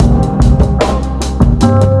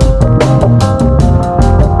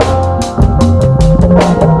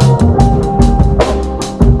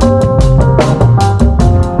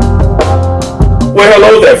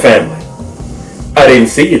Hello there, family. I didn't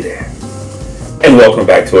see you there. And welcome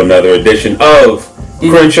back to another edition of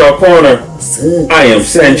Crenshaw Corner. I am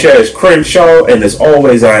Sanchez Crenshaw, and as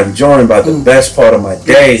always, I am joined by the best part of my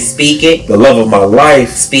day. Speak it. The love of my life.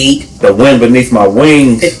 Speak. The wind beneath my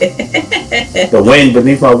wings. The wind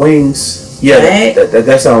beneath my wings. Yeah, right.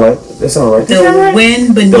 that sound right. The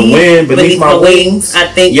wind beneath my wings. I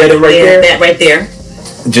think. Yeah, that right there.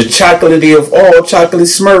 The chocolatey of all chocolate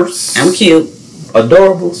Smurfs. I'm cute.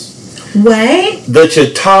 Adorables. What? The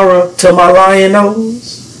Chitara to my lion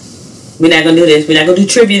nose. We're not gonna do this. We're not gonna do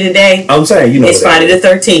trivia today. I'm saying, you know. It's Friday the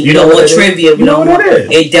 13th. You don't want trivia. You know what that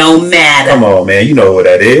is. It don't matter. Come on, man. You know what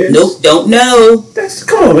that is. Nope. Don't know.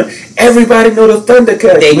 Come on, man. Everybody know the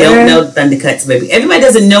Thundercats. They don't know the Thundercats, baby. Everybody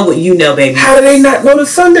doesn't know what you know, baby. How do they not know the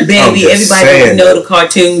Thundercats? Baby, everybody doesn't know the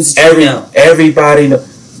cartoons. Everybody know.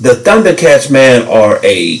 The Thundercats, man, are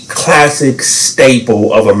a classic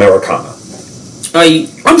staple of Americana. Are you?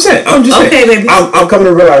 I'm just saying. Okay, baby. I'm coming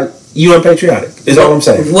to realize you unpatriotic. Is all I'm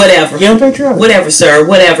saying. Whatever. You unpatriotic. Whatever, sir.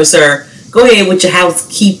 Go ahead with your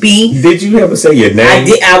housekeeping. Did you ever say your name? I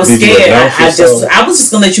did. I was scared. I was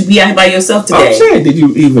just gonna let you be out by yourself today. I'm saying, did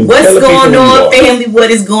you even? What's going on, family?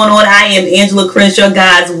 What is going on? I am Angela Crenshaw,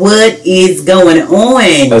 guys. What is going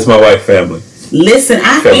on? That's my wife, family. Listen,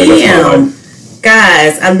 I am.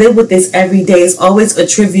 Guys, I live with this every day. It's always a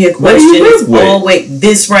trivia question. What do you live with? Always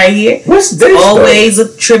this right here. What's this? Always a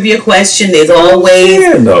trivia question. There's always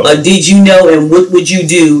a did you know and what would you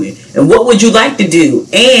do and what would you like to do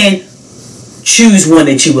and choose one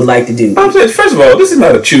that you would like to do. I'm saying, first of all, this is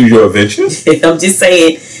not a choose your adventure. I'm just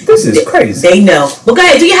saying. This is crazy. They know. Well, go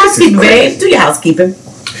ahead, do your housekeeping, babe. Do your housekeeping.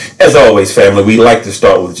 As always, family, we like to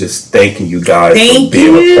start with just thanking you guys for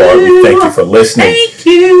being a part. We thank you for listening. Thank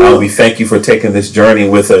you. We thank you for taking this journey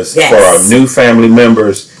with us. Yes. For our new family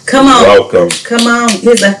members, come on. Welcome. Come on.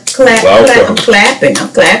 Here's a clap. Welcome. I'm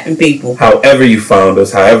clapping, people. However you found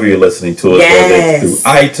us, however you're listening to us, whether it's through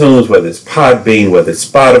iTunes, whether it's Podbean, whether it's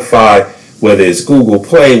Spotify, whether it's Google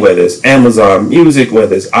Play, whether it's Amazon Music,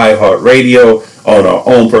 whether it's iHeartRadio, on our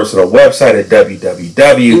own personal website at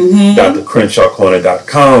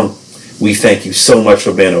www.thecrenshawcorner.com. We thank you so much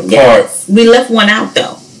for being a part. We left one out,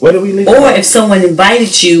 though. What did we leave? Or if someone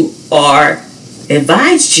invited you or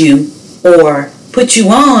advised you or put you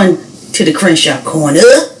on to the Crenshaw Corner.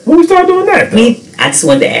 When we start doing that, though? I just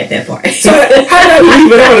wanted to add that part. So how did I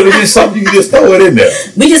leave it out? It was just something you can just throw it in there.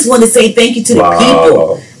 We just want to say thank you to the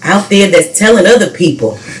people out there that's telling other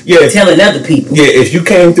people. Yeah. Telling other people. Yeah, if you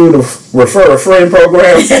came through the Refer a Friend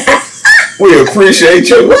program, we appreciate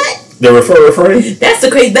you. What? The Refer a Friend? That's the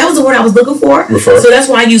crazy. That was the word I was looking for. Refer. So that's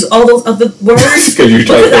why I use all those other words. Because you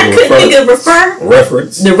tried to I couldn't think of refer.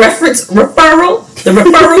 Reference. The reference, referral,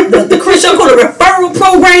 the Crenshaw Corner referral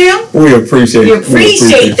program. We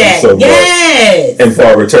appreciate that. So yes. And for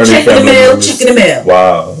our returning family members. Check in the mail.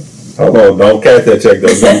 Wow. Hold on, don't cash that check though.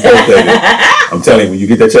 Don't post that. I'm telling you, when you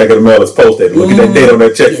get that check in the mail, it's posted. Look at that date on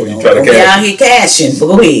that check before you try to cash. Get out here cashing, but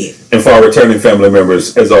go ahead. And for our returning family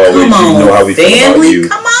members, as always, you know how we feel about you.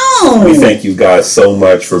 Come on. We thank you guys so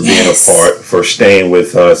much for being a part, for staying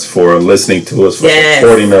with us, for listening to us, for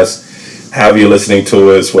supporting us. However you're listening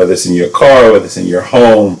to us, whether it's in your car, whether it's in your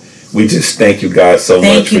home, we just thank you guys so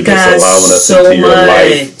much for just allowing us into your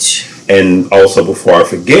life. And also, before I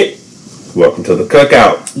forget, welcome to the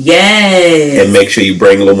cookout. Yes. And make sure you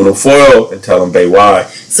bring aluminum foil and tell them, babe, why.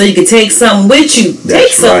 So you can take something with you.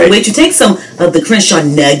 Take some of the Crenshaw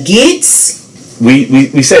nuggets.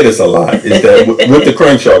 We say this a lot, is that with the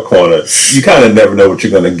Crenshaw Corner, you kind of never know what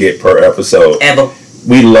you're going to get per episode. Ever.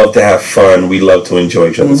 We love to have fun. We love to enjoy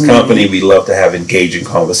each other's company. We love to have engaging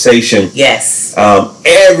conversation. Yes.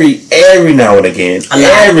 Every now and again,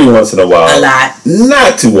 every once in a while. A lot.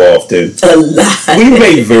 Not too often. A lot. We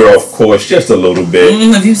may veer off course just a little bit.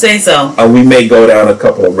 If you say so. We may go down a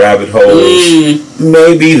couple of rabbit holes.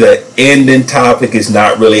 Maybe the ending topic is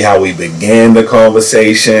not really how we began the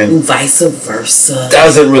conversation. Vice versa.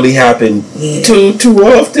 Doesn't really happen too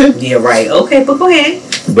often. Yeah, right. Okay, but go ahead.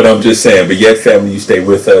 But I'm just saying, but yet, family, you stay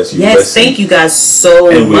with us. You listen, thank you guys so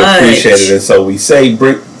much. And we appreciate it. And so we say,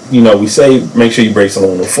 make sure you bring some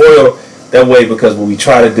aluminum foil. That way, because what we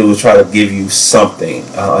try to do is try to give you something,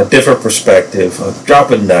 a different perspective,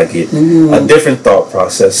 drop a nugget, a different thought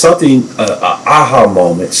process, something, an aha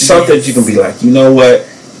moment, something that you can be like, you know what,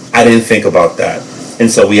 I didn't think about that. And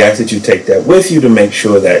so we ask that you take that with you to make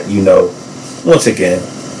sure that you know, once again,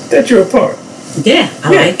 that you're a part. Yeah,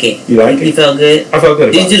 I like it. You like it? You felt good? I felt good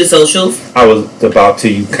about it. Did you do the socials? I was about to.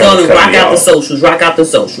 You kind of rock out the socials. Rock out the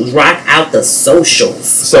socials. Rock out the socials.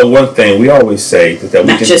 So one thing we always say that we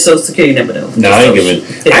not your social security number though. No, I ain't giving.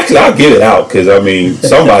 Actually, I'll give it out because I mean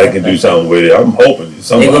somebody can do something with it. I'm hoping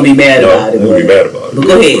somebody. They're gonna be mad about it. They're gonna be mad about it. But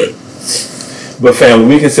go ahead. But family,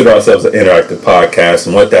 we consider ourselves an interactive podcast,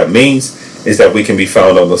 and what that means is that we can be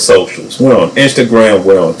found on the socials. We're on Instagram,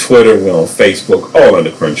 we're on Twitter, we're on Facebook, all in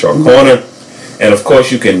the Crenshaw Corner. And of course,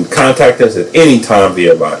 you can contact us at any time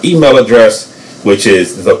via our email address, which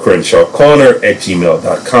is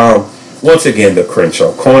thecrenshawcorner@gmail.com. Once again,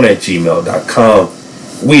 thecrenshawcorner@gmail.com.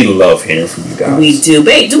 We love hearing from you guys. We do.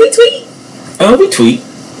 Babe, do we tweet? We tweet.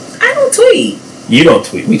 I don't tweet. You don't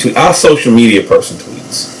tweet. We tweet. Our social media person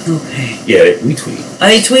tweets. Okay. Yeah, we tweet. Are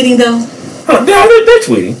they tweeting though? No, they're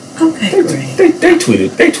tweeting. Okay, great. They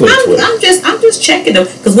tweeted. They tweeted. I'm just checking them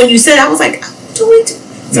because when you said, I was like, tweet.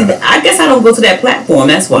 I guess I don't go to that platform.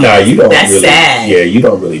 That's why. Nah, you don't. That's really, sad. Yeah, you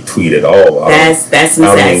don't really tweet at all. That's some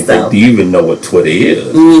sad stuff. Do you even know what Twitter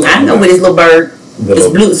is? I know what this little bird.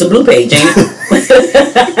 It's a blue page, ain't it?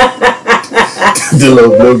 The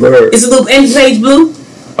little blue bird. It's a little page blue.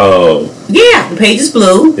 Oh. Yeah, the page is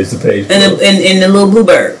blue. It's the page blue. And the little blue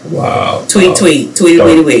bird. Wow. Tweet. Don't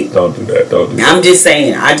do that. I'm just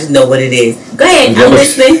saying. I just know what it is. Go ahead. I'm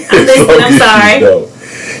listening. I'm sorry.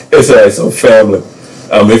 It's all right. So family.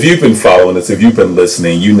 If you've been following us, if you've been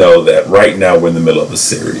listening, you know that right now we're in the middle of a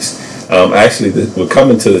series. Actually, we're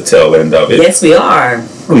coming to the tail end of it. Yes, we are.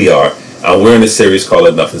 We are. We're in a series called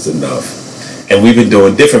Enough is Enough. And we've been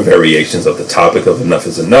doing different variations of the topic of Enough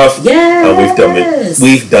is Enough. Yes.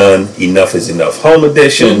 We've done Enough is Enough Home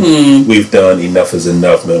Edition. Mm-hmm. We've done Enough is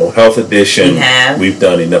Enough Mental Health Edition. We've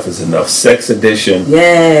done Enough is Enough Sex Edition.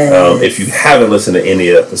 Yes. If you haven't listened to any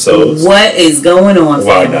episodes, what is going on?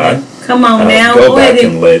 Why not? Come on now. Go back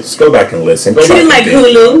and listen. Treat it like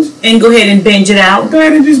Hulu and go ahead and binge it out. Go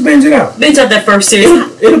ahead and just binge it out. Binge out that first series.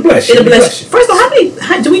 It'll bless you. First of all,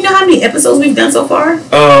 do we know how many episodes we've done so far?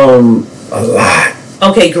 A lot.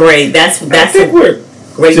 Okay, great. That's great number.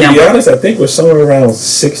 To be honest, I think we're somewhere around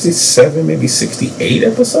 67, maybe 68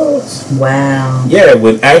 episodes. Wow. Yeah,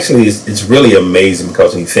 actually, it's really amazing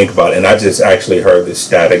because when you think about it, and I just actually heard this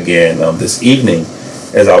stat again this evening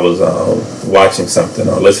as I was watching something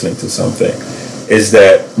or listening to something, is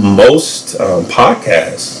that most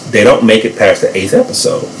podcasts, they don't make it past the 8th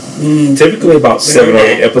episode. Typically about 7 or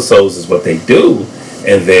 8 episodes is what they do,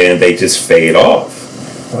 and then they just fade off.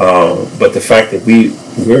 But the fact that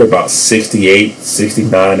we're about 68,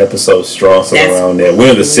 69 episodes strong, somewhere around there.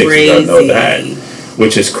 We're in the 60s, I know that,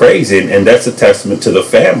 which is crazy. And that's a testament to the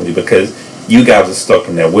family because you guys are stuck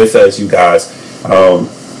in there with us. You guys,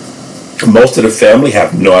 most of the family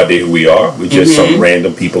have no idea who we are. We're just some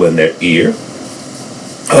random people in their ear.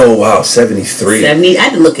 Oh, wow, 73. I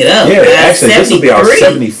had to look it up. Yeah, actually, this will be our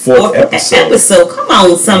 74th episode. Come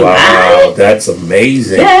on, somebody. Wow, that's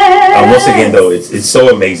amazing. Yes. Once again, though, it's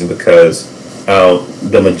so amazing because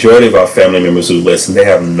the majority of our family members who listen, they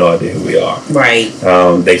have no idea who we are. Right.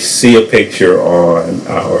 They see a picture on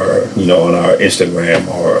our Instagram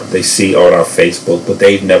or they see on our Facebook, but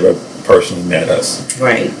they've never personally met us.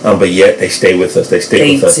 Right. But yet they stay with us.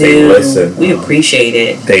 They listen. We appreciate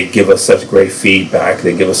it. They give us such great feedback.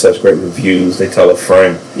 They give us such great reviews. They tell a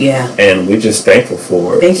friend. Yeah. And we're just thankful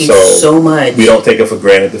for it. Thank you so much. We don't take it for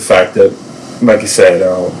granted the fact that, like you said,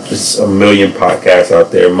 there's a million podcasts out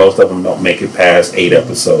there. Most of them don't make it past 8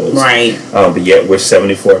 episodes. Right. But yet we're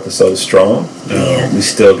 74 episodes strong. We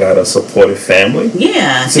still got a supportive family.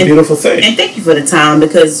 Yeah. It's a beautiful thing. And thank you for the time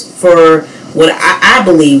because for what I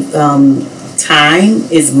believe, time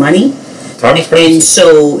is money. Time is currency. And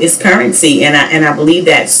so it's currency. And I believe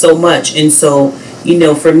that so much. And so,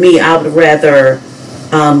 for me, I would rather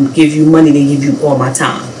give you money than give you all my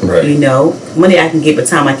time. Right. Money I can get, but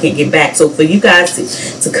time I can't get back. So for you guys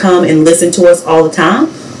to come and listen to us all the time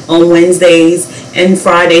on Wednesdays and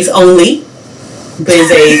Fridays only.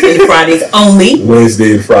 Wednesdays and Fridays only.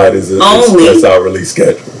 Wednesday and Fridays only. That's our release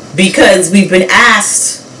schedule. Because we've been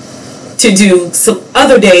asked to do some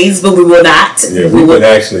other days, but we will not. Yeah, we've been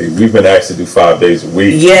asked to do 5 days a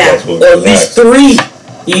week. Yeah, or at least 3.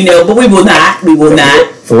 But we will not. We will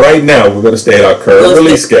not. For right now, we're going to stay at our current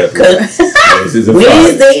release schedule.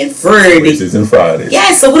 Wednesday and Friday. Wednesdays and Fridays.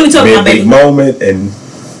 Yeah. So what are we talking about, baby? Big Moment and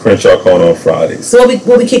Crenshaw Corner on Fridays. So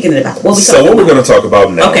what we kicking it about? What we're going to talk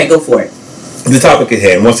about now? Okay, go for it. The topic at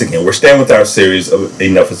hand. Once again, we're staying with our series of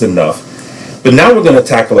Enough is Enough, but now we're going to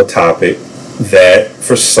tackle a topic that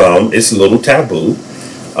for some it's a little taboo.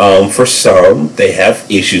 For some, they have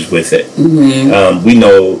issues with it. Mm-hmm. We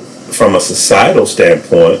know from a societal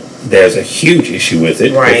standpoint, there's a huge issue with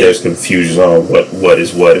it. Right. There's confusion on what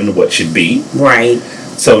is what and what should be. Right.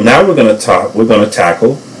 So now we're going to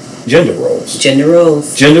tackle gender roles. Gender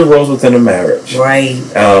roles within a marriage. Right.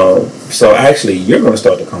 So actually, you're going to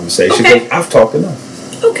start the conversation. Okay. I've talked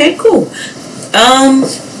enough. Okay, cool.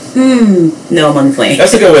 No, I'm only playing.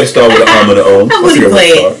 That's a good way to start with an and a own. I'm only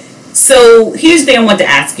playing. So here's the thing I want to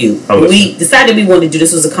ask you. We decided we wanted to do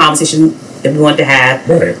this. Was a conversation that we wanted to have.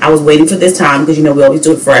 Right. I was waiting for this time because we always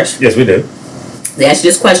do it fresh. Yes, we do. They asked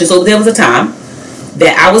you this question. So there was a time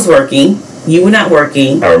that I was working. You were not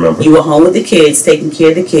working. I remember. You were home with the kids, taking care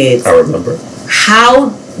of the kids. I remember. How?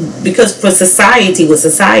 Because for society, what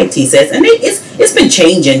society says, and it's been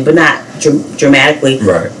changing, but not dramatically.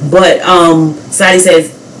 Right. But society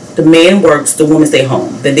says the man works, the woman stay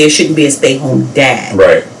home. That there shouldn't be a stay-home dad.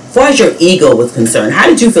 Right. As far as your ego was concerned, how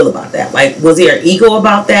did you feel about that? Like, was there an ego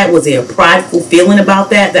about that? Was there a prideful feeling about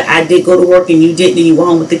that? That I did go to work and you didn't, and you were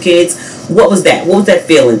home with the kids? What was that? What was that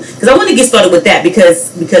feeling? Because I want to get started with that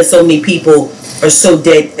because so many people are so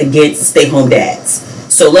dead against stay-home dads.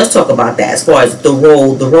 So let's talk about that. As far as the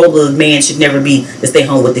role of the man should never be to stay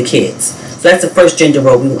home with the kids. So that's the first gender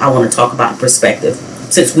role I want to talk about in perspective,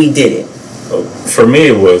 since we did it. For me,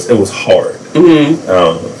 it was hard.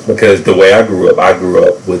 Mm-hmm. Because the way I grew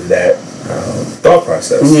up with that thought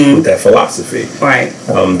process, with that philosophy. Right.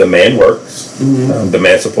 The man works. The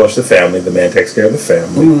man supports the family. The man takes care of the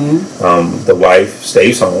family. The wife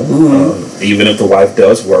stays home. Even if the wife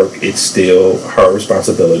does work, it's still her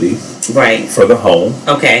responsibility. Right. For the home.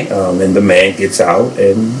 Okay. And the man gets out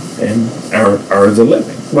and earns a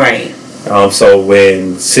living. Right. So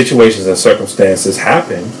when situations and circumstances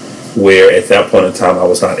happen where at that point in time I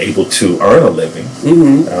was not able to earn a living,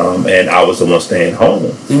 and I was the one staying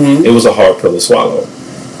home, it was a hard pill to swallow.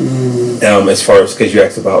 As far as, because you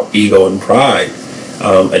asked about ego and pride,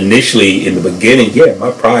 initially in the beginning,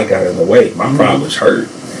 my pride got in the way. My pride was hurt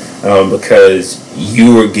because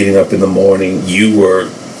you were getting up in the morning, you were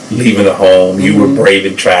leaving the home, you were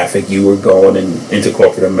braving traffic, you were going into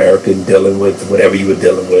corporate America and dealing with whatever you were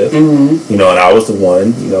dealing with, and I was the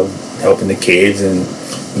one, helping the kids and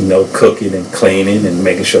cooking and cleaning and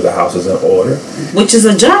making sure the house is in order, which is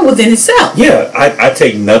a job within itself. I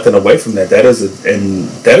take nothing away from that. That is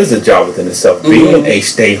a job within itself. Being a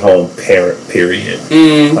stay-home parent, period,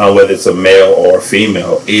 whether it's a male or a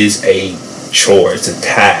female, is a chore. It's a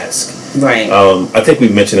task. Right. I think we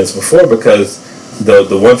mentioned this before, because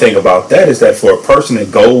the one thing about that is that for a person that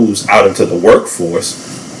goes out into the workforce,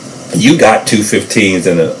 you got 2 15s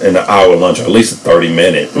in an hour lunch, or at least a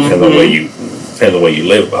 30-minute, depending on where you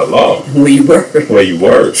live by law. Where you work.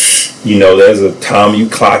 There's a time you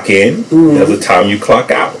clock in, there's a time you clock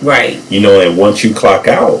out. Right. And once you clock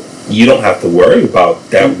out, you don't have to worry about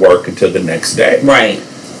that work until the next day. Right.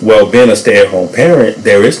 Well, being a stay-at-home parent,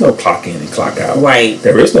 there is no clock in and clock out. Right.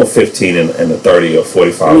 There is no 15 and a 30 or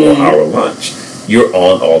 45 hour lunch. You're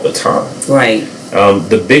on all the time. Right.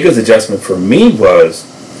 The biggest adjustment for me was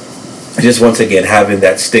just, once again, having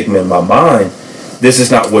that stigma in my mind. This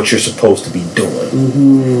is not what you're supposed to be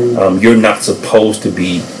doing. You're not supposed to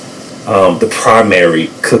be the primary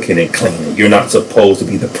cooking and cleaning. You're not supposed to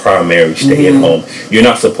be the primary stay at home. You're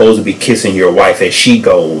not supposed to be kissing your wife as she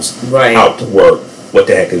goes out to work. What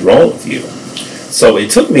the heck is wrong with you? So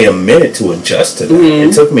it took me a minute to adjust to that.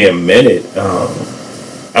 It took me a minute.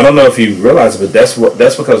 I don't know if you realize it, but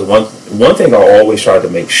that's because one thing I always tried to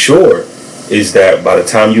make sure is that by the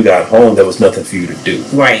time you got home, there was nothing for you to do.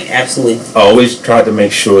 Right, absolutely. I always tried to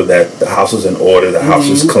make sure that the house was in order, the house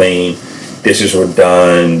was clean, dishes were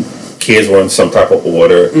done, kids were in some type of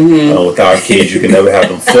order. With our kids, you can never have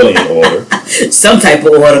them fully in order. Some type of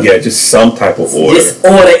order. Yeah, just some type of order. Just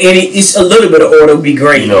order, just a little bit of order would be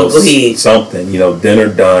great. Go ahead. Something,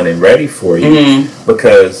 dinner done and ready for you.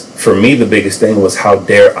 Because for me, the biggest thing was, how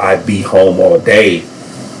dare I be home all day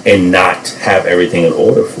and not have everything in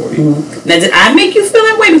order for you. Now, did I make you feel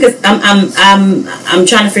that way? Because I'm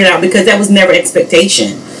trying to figure it out, because that was never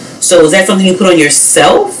expectation. So is that something you put on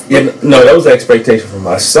yourself? Yeah, no, that was the expectation for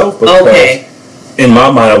myself, because in my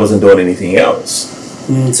mind I wasn't doing anything else.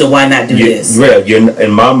 So why not do this? Yeah,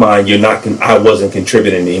 in my mind, I wasn't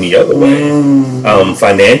contributing in any other way.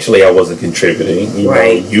 Financially, I wasn't contributing.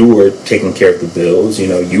 You were taking care of the bills.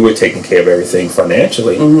 You were taking care of everything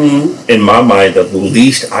financially. In my mind, the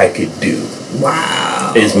least I could do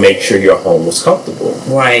is make sure your home was comfortable.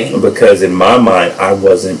 Right. Because in my mind, I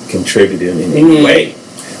wasn't contributing in any way.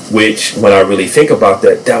 Which, when I really think about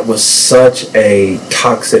that, that was such a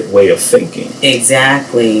toxic way of thinking.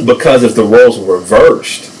 Exactly. Because if the roles were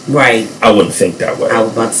reversed, right, I wouldn't think that way. I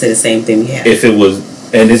was about to say the same thing. Yeah. If it was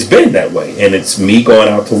And it's been that way. And it's me going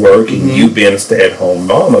out to work and you being a stay-at-home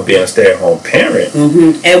mom or being a stay-at-home parent.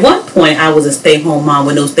 At one point, I was a stay-home mom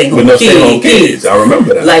with no stay-home kids. I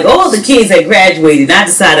remember that. Like, all the kids had graduated, and I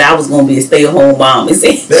decided I was going to be a stay-at-home mom. And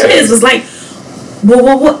it was like,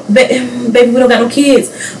 what? Baby, we don't got no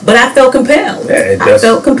kids. But I felt compelled. I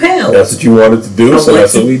felt compelled. That's what you wanted to do, so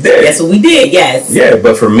that's what we did. That's what we did, yes. Yeah,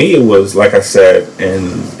 but for me, it was, like I said,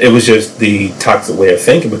 and it was just the toxic way of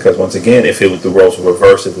thinking, because once again, if it was the roles were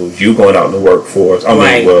reversed, if it was you going out in the workforce,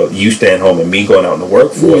 you staying home and me going out in the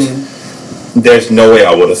workforce, there's no way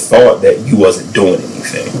I would have thought that you wasn't doing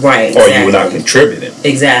anything. Right, or you were not contributing.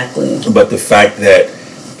 Exactly. But the fact that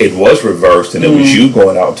it was reversed and it was you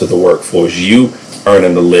going out to the workforce, you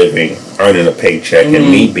earning a living, earning a paycheck, and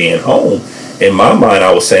me being home, in my mind,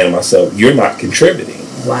 I was saying to myself, you're not contributing.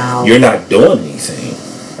 Wow. You're not doing anything.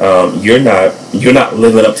 You're not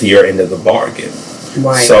living up to your end of the bargain.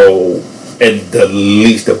 Right. So, at the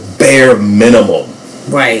least, the bare minimum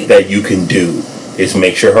that you can do is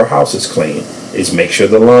make sure her house is clean, is make sure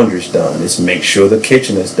the laundry's done, is make sure the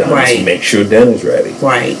kitchen is done, is make sure dinner's ready.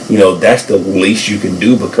 Right. You know, that's the least you can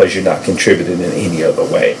do, because you're not contributing in any other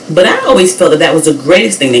way. But I always felt that was the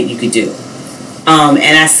greatest thing that you could do.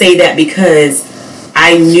 And I say that because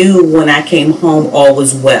I knew when I came home all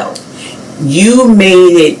was well. You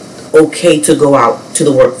made it okay to go out to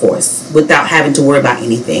the workforce without having to worry about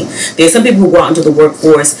anything. There's some people who go out into the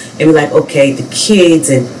workforce and be like, okay, the kids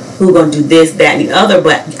and who going to do this, that, and the other,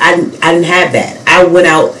 but I didn't have that. I went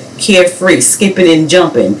out carefree, skipping and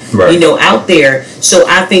jumping, out there. So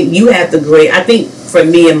I think you have I think for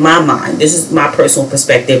me, in my mind, this is my personal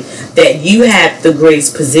perspective, that you have the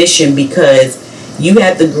greatest position because you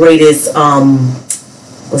have the greatest,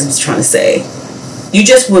 what was I trying to say?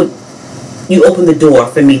 You open the door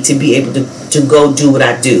for me to be able to go do what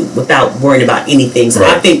I do without worrying about anything. So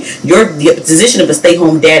I think the position of a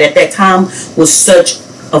stay-home dad at that time was such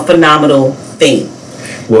a phenomenal thing.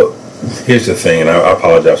 Well, here's the thing, and I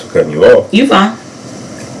apologize for cutting you off. You fine.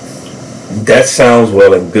 That sounds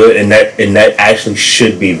well and good, and that actually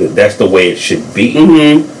should be that's the way it should be.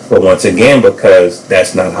 But once again, because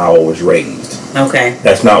that's not how I was raised. Okay.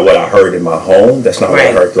 That's not what I heard in my home. That's not what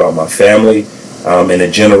I heard throughout my family. In the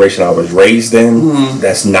generation I was raised in,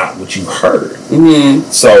 that's not what you heard.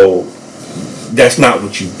 So that's not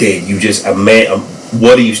what you did. You just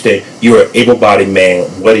what are you staying? You're an able-bodied man.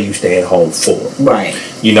 What are you staying home for? Right.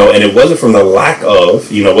 And it wasn't from the lack of,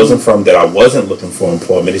 it wasn't from that I wasn't looking for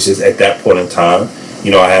employment. It's just at that point in time,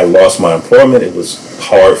 I had lost my employment. It was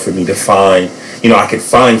hard for me to find, I could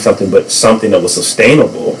find something, but something that was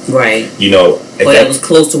sustainable. Right. But that was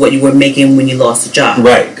close to what you were making when you lost the job.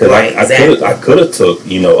 Right. Because I could have took,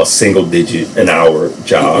 a single-digit an hour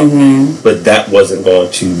job, but that wasn't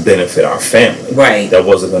going to benefit our family. Right. That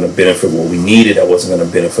wasn't going to benefit what we needed. That wasn't going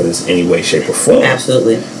to benefit us in any way, shape, or form.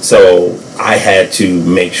 Absolutely. So I had to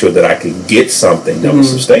make sure that I could get something that was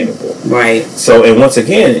sustainable. Right. So, and once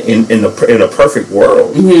again, in a perfect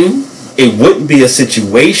world, it wouldn't be a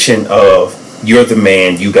situation of you're the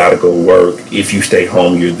man, you got to go work. If you stay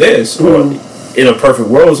home, you're this. Or in a perfect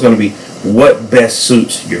world, it's going to be what best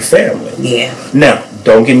suits your family. Yeah. Now,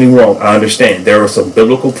 don't get me wrong. I understand there are some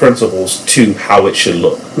biblical principles to how it should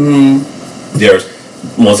look. There's,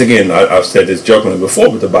 once again, I've said this jokingly before,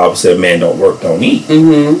 but the Bible said, "Man, don't work, don't eat."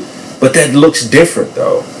 But that looks different,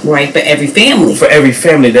 though. Right, for every family. For every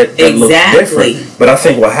family, that looks different. But I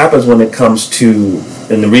think what happens when it comes to,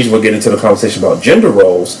 and the reason we're getting into the conversation about gender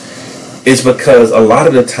roles, is because a lot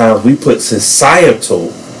of the times we put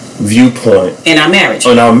societal viewpoint in our marriage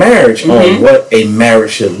on what a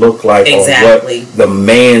marriage should look like, on what the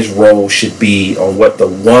man's role should be, on what the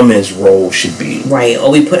woman's role should be. Right,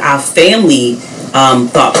 or we put our family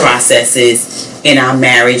thought processes in our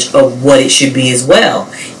marriage of what it should be as well.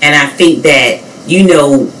 And I think that,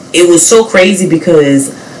 it was so crazy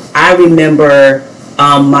because I remember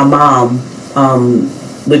my mom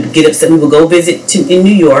would get upset. We would go visit in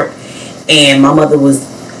New York, and my mother was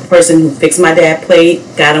the person who fixed my dad plate,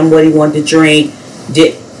 got him what he wanted to drink,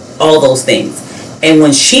 did all those things. And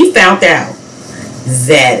when she found out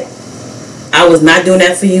that I was not doing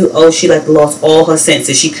that for you, she lost all her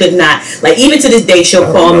senses. She could not, even to this day,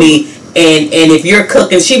 she'll call me, and if you're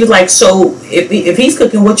cooking, she was like, so if he's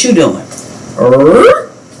cooking, what you doing?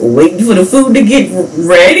 Waiting for the food to get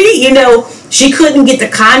ready? She couldn't get the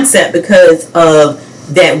concept because of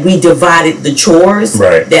that we divided the chores,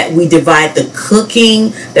 that we divided the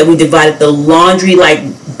cooking, that we divided the laundry,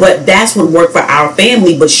 but that's what worked for our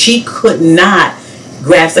family, but she could not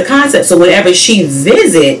grasp the concept. So whenever when she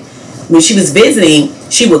was visiting,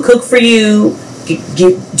 she would cook for you,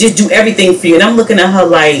 just do everything for you, and I'm looking at her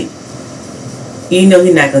like, You know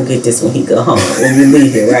he's not gonna get this when he go home when we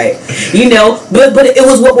leave here, right? You know, but it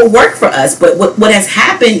was what would work for us. But what has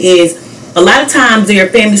happened is a lot of times there are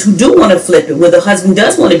families who do want to flip it, where the husband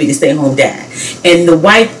does want to be the stay-home dad, and the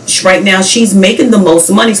wife right now she's making the most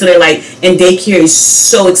money, so they're like, and daycare is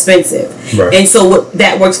so expensive, right. And so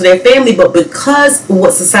that works for their family. But because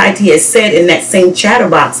what society has said in that same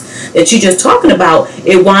chatterbox that you're just talking about,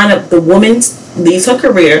 it wound up the woman leaves her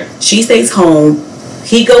career, she stays home,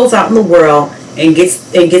 he goes out in the world and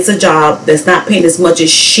gets a job that's not paying as much as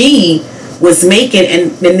she was making,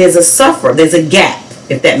 and then there's a gap,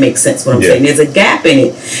 if that makes sense what I'm saying. There's a gap in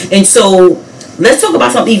it. And so let's talk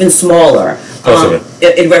about something even smaller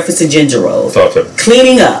in reference to ginger rolls.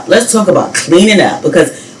 Cleaning up. Let's talk about cleaning up,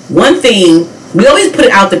 because one thing we always put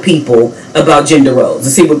it out to people about gender roles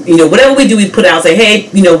and see what, whatever we do, we put it out, say, hey,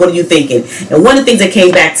 what are you thinking? And one of the things that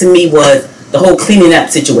came back to me was the whole cleaning up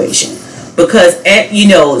situation, because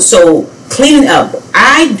so cleaning up,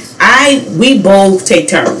 we both take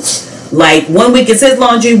turns. Like 1 week is his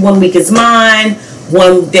laundry, 1 week is mine.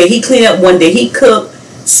 One day he clean up, one day he cook.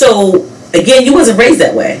 So again, you wasn't raised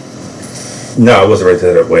that way. No, I wasn't raised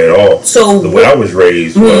that way at all. So the way I was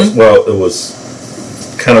raised was, it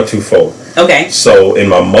was kind of twofold. Okay. So in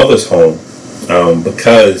my mother's home,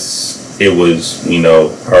 because it was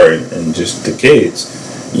her and just the kids,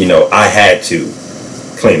 I had to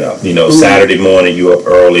clean up. Saturday morning, you up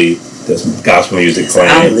early. There's gospel music playing.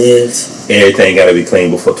 I lived. Everything got to be clean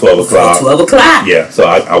before 12 o'clock. 12 o'clock. Yeah, so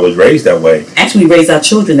I was raised that way. Actually, we raised our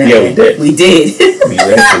children that way. Yeah, we did. We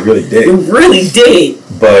actually really did. We really did.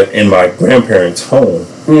 But in my grandparents' home,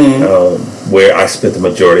 where I spent the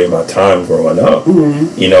majority of my time growing up,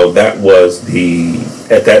 that was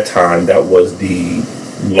at that time, that was the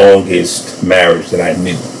longest marriage that I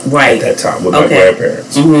knew. Right. At that time with my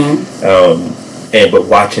grandparents. But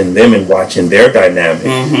watching them and watching their dynamic,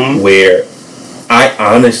 where I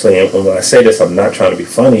honestly, and when I say this, I'm not trying to be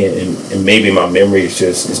funny, and maybe my memory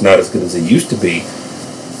is not as good as it used to be,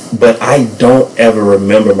 but I don't ever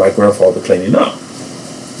remember my grandfather cleaning up.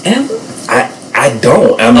 Ever? I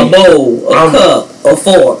don't. I mean, a bowl, a cup, a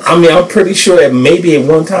fork. I mean, I'm pretty sure that maybe at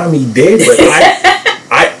one time he did, but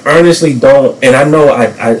I honestly don't. And I know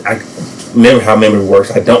I remember how memory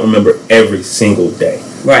works. I don't remember every single day.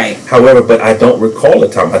 Right. However, but I don't recall a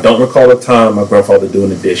time. I don't recall a time my grandfather doing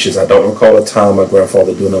the dishes. I don't recall a time my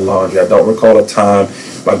grandfather doing the laundry. I don't recall a time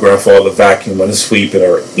my grandfather vacuuming or sweeping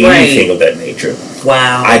or anything of that nature.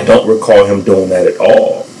 Wow. I don't recall him doing that at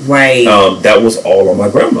all. Right. That was all on my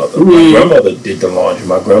grandmother. My grandmother did the laundry.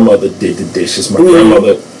 My grandmother did the dishes. My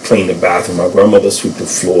grandmother cleaned the bathroom. My grandmother swept the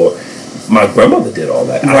floor. My grandmother did all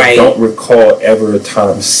that. Right. I don't recall ever a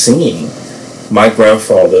time seeing my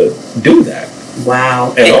grandfather do that.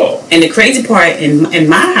 Wow. At all. And the crazy part, in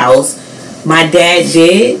my house, my dad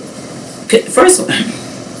did. First,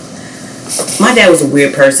 my dad was a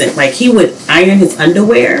weird person. Like, he would iron his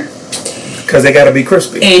underwear. Because they got to be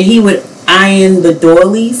crispy. And he would iron the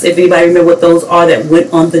doilies, if anybody remember what those are, that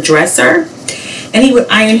went on the dresser. And he would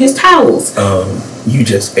iron his towels. You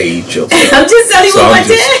just aged yourself. I'm just telling you what my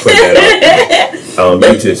dad.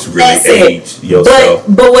 You just really aged yourself.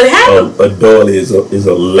 But what happened? A doily is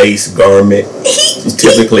a lace garment.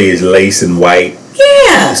 Typically, it's lace and white.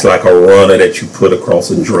 Yeah. It's like a runner that you put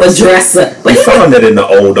across a dresser. A dresser. But you found that in the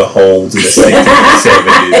older homes in the 60s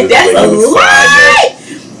and 70s. That's a lie.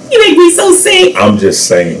 You make me so sick. I'm just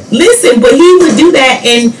saying. Listen, but he would do that,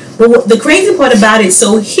 but the crazy part about it,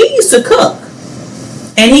 so he used to cook.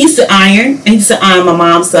 And he used to iron, and he used to iron my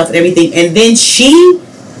mom's stuff and everything. And then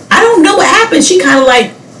I don't know what happened. She kind of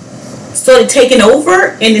like started taking over,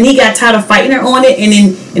 and then he got tired of fighting her on it.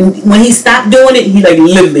 And when he stopped doing it, he like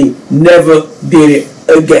literally never did it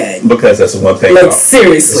again. Because that's the one thing. Like,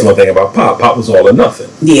 seriously, that's one thing about Pop. Pop was all or nothing.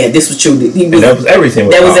 Yeah, this was true. And that was everything.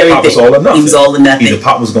 That was everything. Pop was all or nothing. He was all or nothing. Either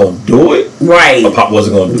Pop was going to do it, right, or Pop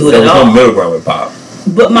wasn't going to do it. There was no middle ground with Pop.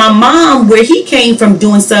 But my mom, where he came from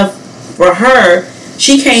doing stuff for her,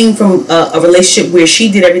 she came from a relationship where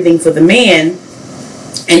she did everything for the man.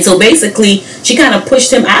 And so basically, she kind of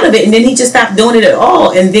pushed him out of it, and then he just stopped doing it at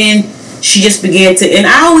all. And then she just began to, and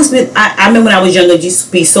I remember when I was younger,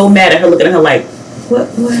 just be so mad at her, looking at her like, what?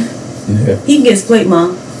 Yeah. He can get his plate,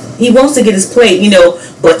 Mom. He wants to get his plate,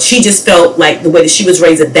 but she just felt like the way that she was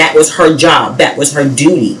raised, that was her job, that was her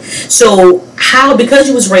duty. So because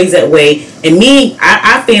she was raised that way, and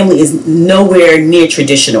our family is nowhere near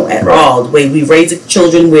traditional at all. The way we raise the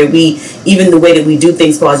children, even the way that we do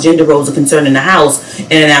things as far as gender roles are concerned in the house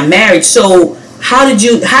and in our marriage. So how did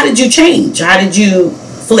you change? How did you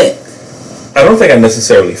flip? I don't think I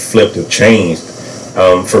necessarily flipped or changed.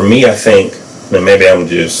 For me, I think, and maybe I'm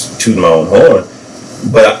just tooting my own horn,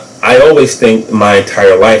 but I always think my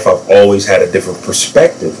entire life I've always had a different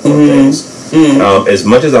perspective on things. As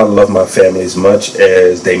much as I love my family, as much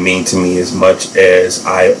as they mean to me, as much as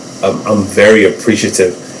I'm very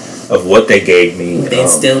appreciative of what they gave me, what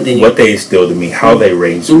they instilled in me, how they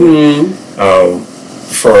raised me.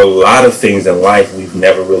 For a lot of things in life, we've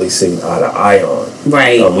never really seen eye to eye on.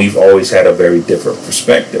 Right. We've always had a very different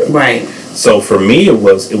perspective. Right. So for me, it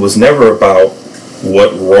was never about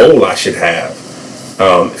what role I should have.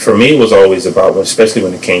 For me, it was always about, especially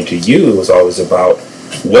when it came to you, it was always about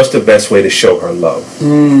what's the best way to show her love.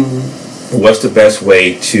 What's the best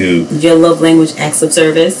way to... Your love language, acts of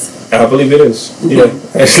service? I believe it is. Yeah,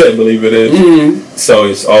 actually I believe it is. So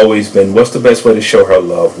it's always been, what's the best way to show her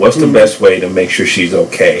love? What's the best way to make sure she's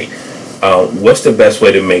okay? What's the best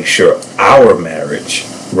way to make sure our marriage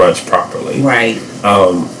runs properly? Right.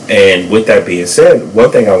 And with that being said,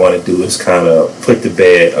 one thing I want to do is kind of put to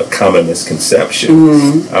bed a common misconception.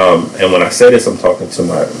 And when I say this, I'm talking to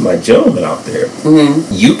my gentleman out there.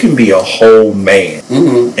 You can be a whole man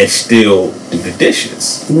and still do the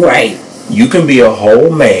dishes. Right. You can be a whole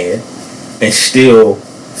man and still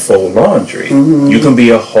fold laundry. You can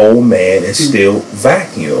be a whole man and still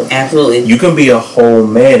vacuum. Absolutely. You can be a whole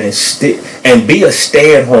man and be a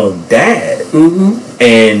stay-at-home dad.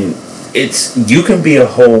 And you can be a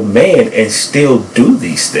whole man and still do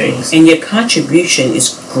these things. And your contribution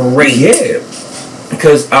is great. Yeah.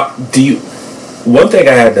 Because one thing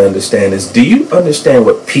I had to understand is, do you understand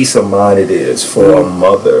what peace of mind it is for a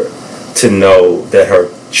mother to know that her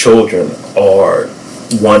children are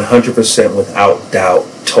 100% without doubt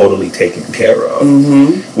totally taken care of,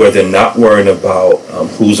 where they're not worrying about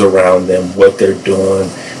who's around them, what they're doing.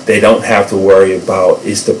 They don't have to worry about,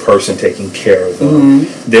 is the person taking care of them.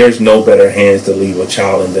 There's no better hands to leave a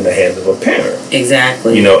child in than the hands of a parent.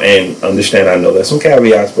 Exactly. And understand, I know there's some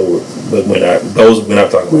caveats, but we're not talking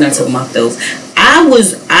about. We're not talking about those.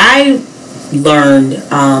 I learned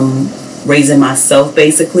raising myself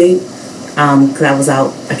basically. Because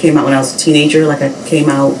I came out when I was a teenager. I came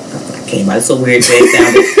out, it's so weird to say it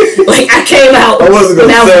sounded. I came out when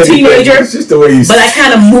I was a teenager. It's just the way you but I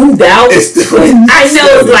kind of moved out. It's the way you I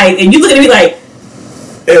know, and you look at me like,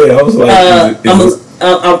 hey, I was like,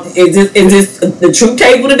 is this the truth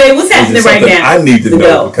table today? What's happening right now? I need to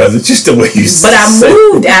know because it's just the way you say it. But I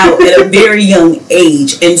moved out at a very young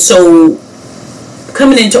age. And so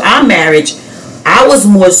coming into our marriage, I was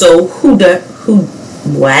more so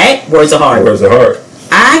what? Words are hard. Words are hard.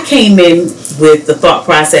 I came in with the thought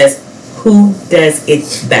process, who does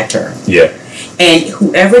it better? Yeah. And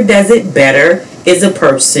whoever does it better is a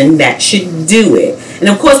person that should do it. And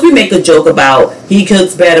of course we make a joke about he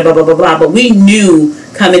cooks better, blah, blah, blah, blah. But we knew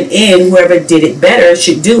coming in, whoever did it better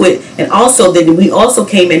should do it. And also then we also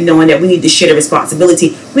came in knowing that we need to share the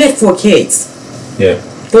responsibility. We had 4 kids. Yeah.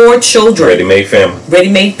 4 children. Ready-made family.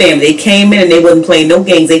 Ready-made family. They came in and they wasn't playing no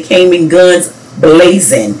games. They came in guns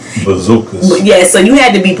blazing. Bazookas. Yeah, so you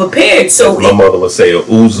had to be prepared. So my mother would say a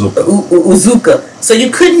uzuka. So you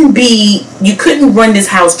couldn't run this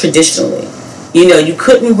house traditionally. You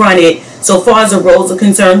couldn't run it. So far as the roles are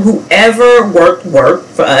concerned, whoever worked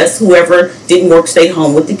for us. Whoever didn't work stayed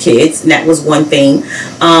home with the kids, and that was one thing.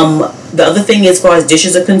 The other thing, as far as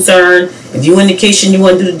dishes are concerned, if you in the kitchen, you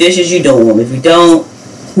want to do the dishes, you do them. If you don't,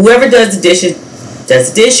 whoever does the dishes does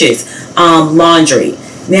the dishes. Laundry.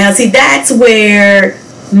 Now, see, that's where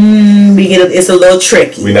it's a little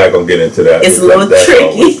tricky. We're not going to get into that. It's a little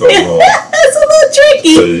tricky. It's a little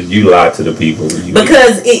tricky. So you lied to the people.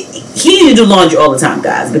 Because he needs to do laundry all the time,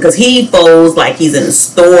 guys. Because he folds like he's in a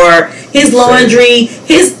store. His laundry,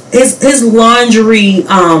 his laundry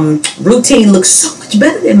routine looks so much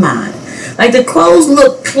better than mine. Like the clothes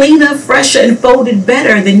look cleaner, fresher, and folded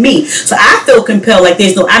better than me. So I feel compelled.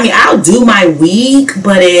 I'll do my week,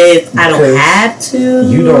 but if I don't have to,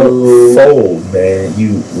 you don't fold, man.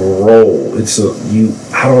 You roll.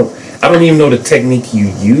 I don't even know the technique you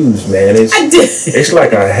use, man. It's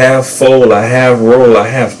like a half fold, a half roll, a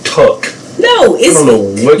half tuck. No, I don't know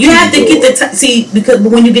what you have to get the because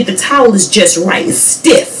when you get the towel, it's just right. It's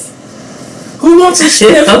stiff. Who wants a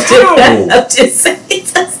stiff towel? I'm just saying,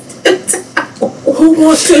 it's a stiff towel. Who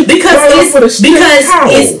wants to? Because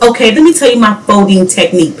it's okay. Let me tell you my folding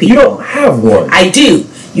technique, people. You don't have one. I do.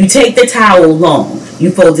 You take the towel long.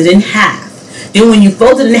 You fold it in half. Then when you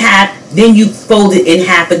fold it in half, then you fold it in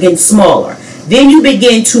half again smaller. Then you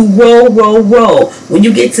begin to roll. When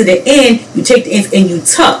you get to the end, you take the ends and you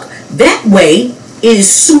tuck. That way, it is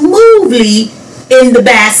smoothly in the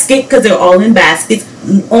basket because they're all in baskets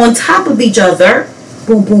on top of each other.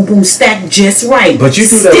 Boom, boom, boom, stacked just right. But you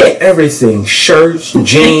do that with everything: shirts,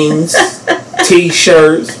 jeans,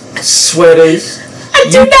 t-shirts, sweaters. I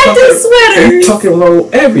do not do sweaters. You tuck and roll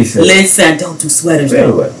everything. Listen, I don't do sweaters.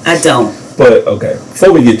 Anyway. I don't. But, okay,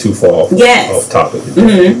 before we get too far off topic.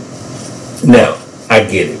 Now, I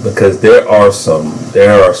get it, because there are some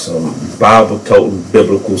Bible-toting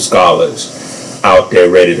biblical scholars out there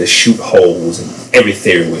ready to shoot holes in every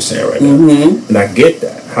theory we're saying right now. And I get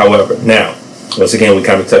that. However, now, once again, we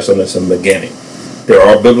kind of touched on this in the beginning. There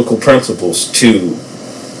are biblical principles to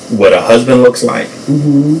what a husband looks like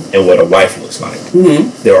and what a wife looks like.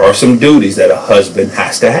 There are some duties that a husband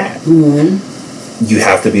has to have. You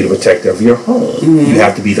have to be the protector of your home. You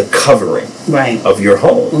have to be the covering of your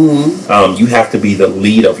home. You have to be the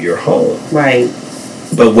lead of your home. Right.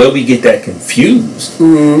 But where we get that confused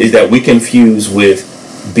is that we confuse with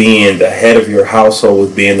being the head of your household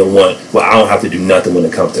with being the one, well, I don't have to do nothing when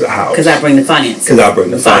it comes to the house. Because I bring the finances. Because I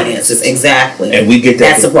bring the finances. Exactly. And we get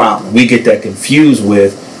that. That's a problem. We get that confused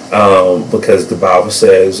with, because the Bible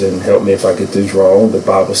says, and help me if I get this wrong, the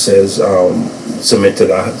Bible says, submit to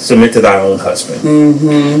thy own husband.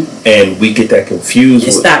 And we get that confused.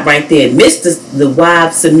 And stop right there. The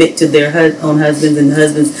wives submit to their own husbands, and the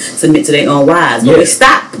husbands submit to their own wives. But we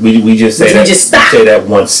stop. We just say that. Just stop. We say that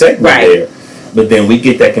one segment there. But then we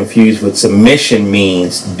get that confused with submission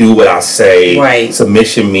means do what I say. Right.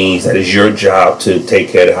 Submission means that it's your job to take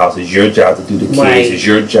care of the house. It's your job to do the kids. Right. It's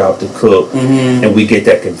your job to cook. And we get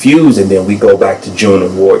that confused, and then we go back to June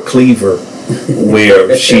and Ward Cleaver,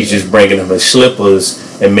 where she's just bringing them his slippers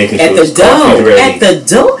and making sure his coffee's ready. At the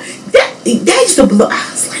door. That used to blow.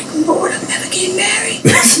 I was like, Lord, I'm never getting married.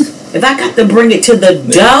 If I got to bring it to the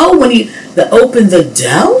dough when you open the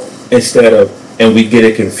dough instead of. And we get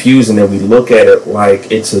it confused, and then we look at it like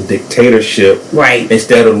it's a dictatorship, right?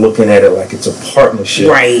 Instead of looking at it like it's a partnership,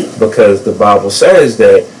 right? Because the Bible says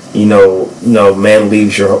that man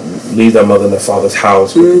leaves their mother and their father's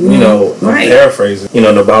house. I'm paraphrasing.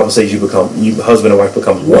 The Bible says husband and wife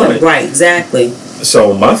becomes one. Right, exactly.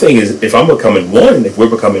 So my thing is, if we're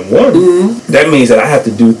becoming one, that means that I have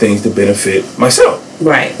to do things to benefit myself,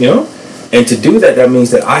 right? And to do that, that means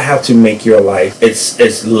that I have to make your life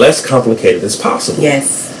as less complicated as possible.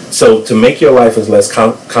 Yes. So to make your life as less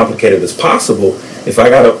complicated as possible, if I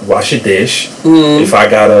gotta wash a dish, if I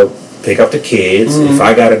gotta pick up the kids, if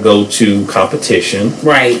I gotta go to competition,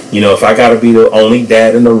 right? If I gotta be the only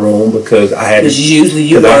dad in the room because I had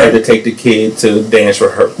to take the kid to dance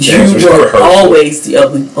rehearsal. You were always the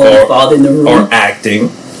only father in the room, or acting.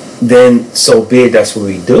 Then so be it. That's what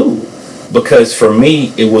we do. Because for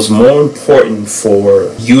me, it was more important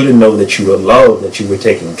for you to know that you were loved, that you were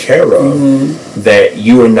taken care of, that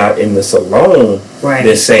you were not in this alone,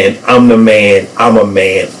 than saying, I'm the man, I'm a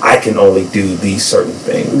man, I can only do these certain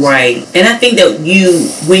things. Right. And I think that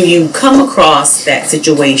when you come across that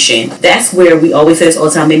situation, that's where we always say this all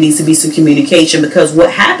the time, there needs to be some communication, because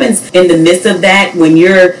what happens in the midst of that, when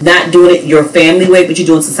you're not doing it your family way, but you're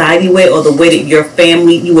doing society way, or the way that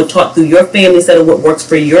you were taught through your family instead of what works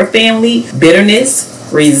for your family, bitterness,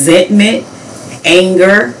 resentment,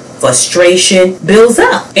 anger, frustration builds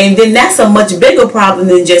up, and then that's a much bigger problem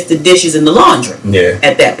than just the dishes and the laundry.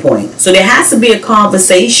 At that point, so there has to be a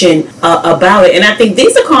conversation about it, and I think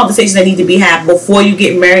these are conversations that need to be had before you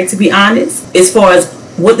get married. To be honest, as far as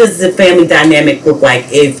what does the family dynamic look like?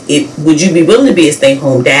 If would you be willing to be a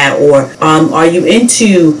stay-at-home dad, or are you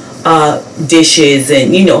into dishes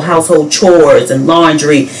and household chores and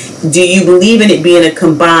laundry? Do you believe in it being a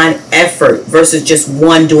combined effort versus just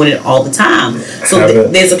one doing it all the time? So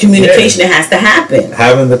there's a communication that has to happen.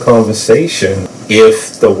 Having the conversation.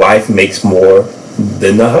 If the wife makes more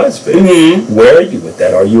than the husband, where are you with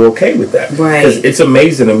that? Are you okay with that? Right. Because it's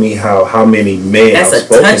amazing to me how many men I've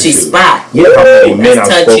spoken to. That's a touchy spot. Yeah, how many men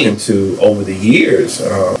I've spoken to over the years,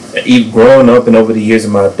 even growing up and over the years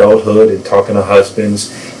of my adulthood and talking to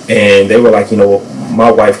husbands. And they were like,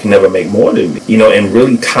 my wife can never make more than me, and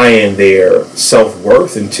really tying their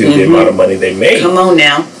self-worth into the amount of money they make. Come on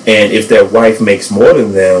now. And if their wife makes more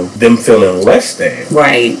than them feeling less than.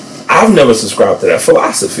 Right. I've never subscribed to that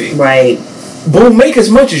philosophy. Right. Boo, make as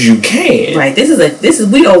much as you can. Right.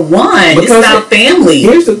 We are one. This is our family.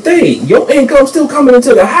 Here's the thing. Your income's still coming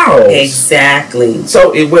into the house. Exactly.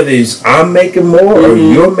 So whether it's I'm making more or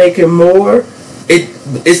you're making more,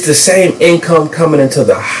 it's the same income coming into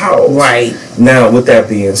the house. Right. Now, with that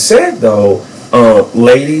being said, though,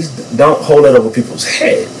 ladies, don't hold it over people's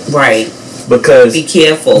head. Right. Because be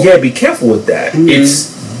careful. Yeah, be careful with that.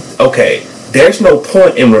 It's okay. There's no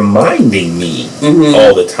point in reminding me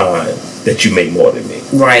all the time that you make more than me.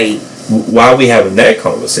 Right. Why are we having that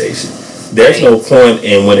conversation? There's no point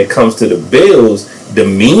in, when it comes to the bills,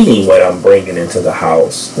 demeaning what I'm bringing into the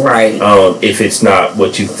house. Right. If it's not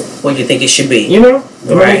what you think it should be. You know?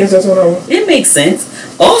 Right. That's what I want. It makes sense.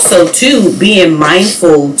 Also, too, being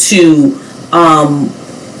mindful to,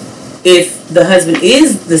 if the husband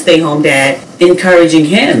is the stay-home dad, encouraging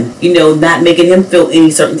him, not making him feel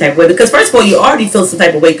any certain type of way. Because first of all, you already feel some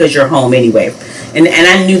type of way because you're home anyway. And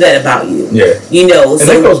I knew that about you. Yeah. And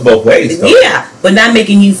that goes both ways, though. Yeah, but not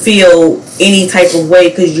making you feel any type of way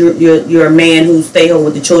because you're a man who stay home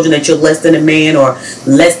with the children, that you're less than a man or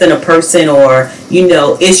less than a person, or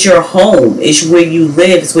it's your home, it's where you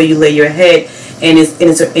live, it's where you lay your head, and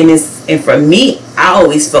for me, I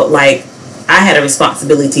always felt like I had a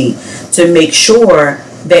responsibility to make sure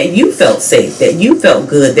that you felt safe, that you felt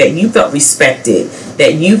good, that you felt respected,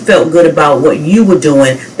 that you felt good about what you were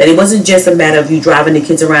doing, that it wasn't just a matter of you driving the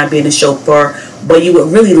kids around being a chauffeur, but you were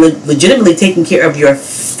really legitimately taking care of your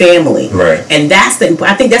family. Right. And I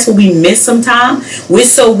think that's what we miss sometimes. We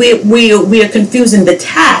are confusing the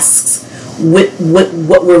tasks with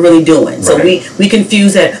what we're really doing. Right. So we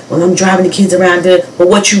confuse that, well, I'm driving the kids around, but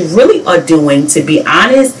what you really are doing, to be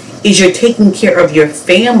honest, is you're taking care of your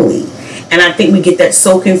family. And I think we get that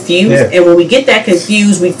so confused. Yeah. And when we get that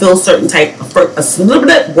confused, we feel certain type of,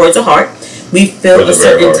 words of heart, we feel a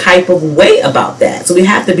certain type of way about that. So we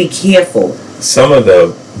have to be careful. Some of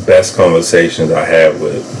the best conversations I had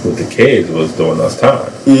with the kids was during those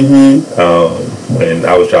times. Mm-hmm. When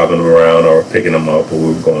I was driving them around or picking them up, or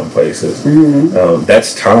we were going places. Mm-hmm.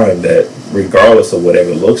 That's time that, regardless of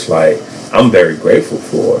whatever it looks like, I'm very grateful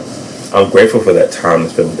for. I'm grateful for that time to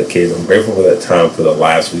spend with the kids. I'm grateful for that time, for the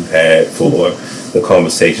laughs we've had, for the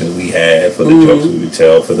conversations we had, for the jokes we would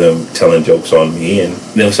tell, for them telling jokes on me, and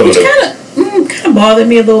some of the kind of bothered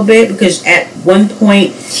me a little bit, because at one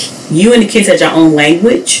point you and the kids had your own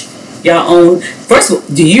language, your own. First of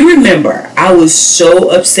all, do you remember? I was so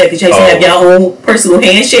upset that you had to have your own personal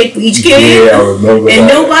handshake for each kid. Yeah, I remember and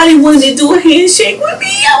that. Nobody wanted to do a handshake with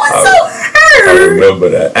me. I was so hurt. I remember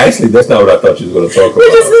that. Actually, that's not what I thought you was going to talk about.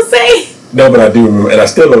 What you was going to say? No, but I do remember, and I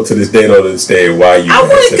still don't to this day understand why you. I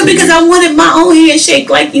wanted my own handshake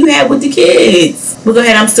like you had with the kids. But go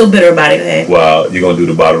ahead, I'm still bitter about it. Go ahead. Wow, you're gonna do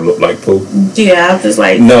the bottom look like poop? Yeah, I was just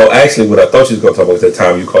like. No, actually, what I thought you was gonna talk about was that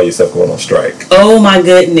time you call yourself going on strike. Oh my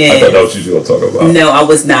goodness! I thought that's what you was gonna talk about. No, I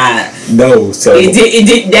was not. No, so it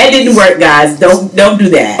did. That didn't work, guys. Don't do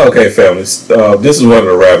that. Okay, families. This is one of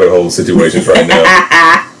the rabbit hole situations right now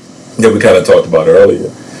that we kind of talked about earlier.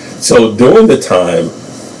 So during the time,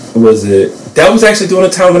 that was actually during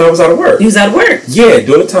the time when I was out of work. You was out of work? Yeah,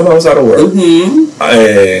 during the time I was out of work. Mm-hmm.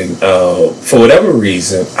 And for whatever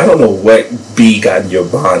reason, I don't know what bee got in your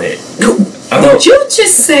bonnet. Don't you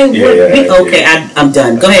just say what bee? Okay, I'm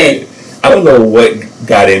done. Go ahead. I don't know what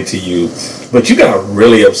got into you, but you got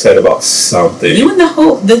really upset about something. You and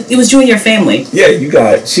it was you and your family.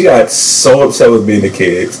 Yeah, she got so upset with me and the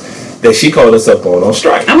kids that she called us up going on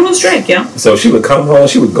strike. I'm on strike, yeah. So she would come home,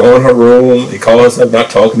 she would go in her room, and call us up, not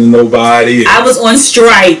talking to nobody. I was on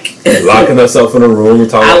strike. Locking herself in a room and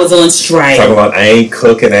talking. I was on strike. Talking about, I ain't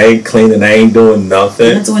cooking, I ain't cleaning, I ain't doing nothing.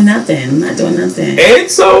 I'm not doing nothing. And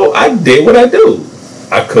so I did what I do.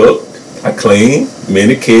 I cooked, I cleaned, me and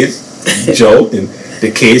the kids joked, and the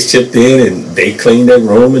kids chipped in, and they cleaned their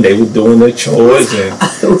room, and they were doing their chores, and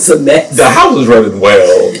it was a mess. The house was running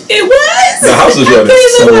well. It was. The house was running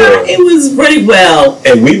so well. It was running well.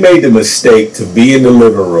 And we made the mistake to be in the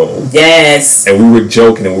living room. Yes. And we were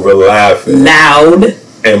joking and we were laughing. Loud.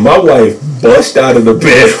 And my wife bust out of the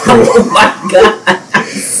bedroom. Oh my God.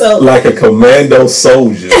 So like a commando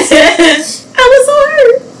soldier. I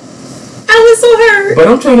was so hurt. But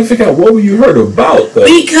I'm trying to figure out, what were you hurt about, though?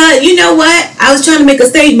 Because, you know what? I was trying to make a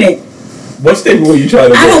statement. What statement were you trying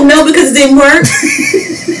to make? I don't know, because it didn't work.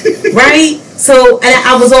 Right? So, and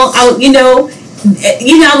I was on, I was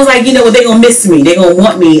like, well, they're going to miss me. They're going to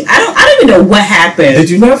want me. I don't even know what happened. Did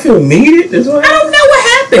you not feel needed? I don't know what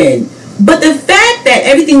happened. But the fact that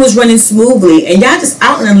everything was running smoothly and y'all just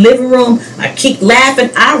out in the living room, I keep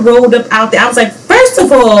laughing. I rolled up out there. I was like, first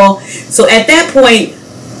of all, so at that point,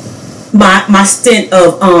 my stint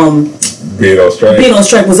of being on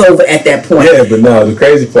strike was over at that point. Yeah, but no, the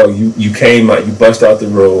crazy part, you came out, you bust out the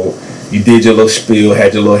room, you did your little spiel,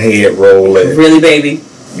 had your little head rolling. Really, baby?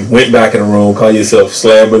 You went back in the room, called yourself,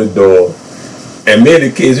 slammed the door, and me and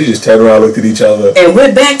the kids, we just turned around, looked at each other, and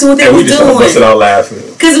went back to what they were doing. And we just busted out laughing.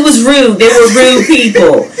 Because it was rude. They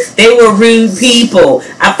were rude people.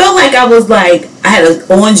 I felt like I had an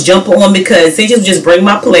orange jumper on, because they just bring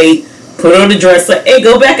my plate, put it on the dresser, and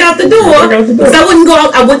go back out the door. Because I wouldn't go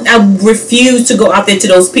out. I refused to go out there to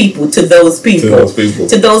those people. But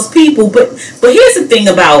here's the thing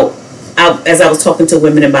about, as I was talking to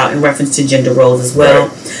women about in reference to gender roles as well,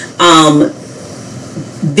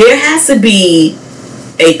 there has to be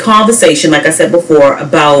a conversation, like I said before,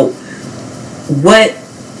 about what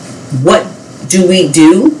do we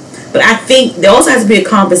do, but I think there also has to be a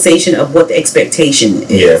conversation of what the expectation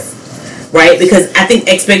is. Yeah. Right? Because I think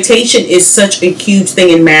expectation is such a huge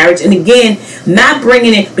thing in marriage. And again, not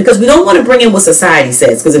bringing in, because we don't want to bring in what society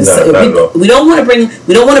says. Because we don't want to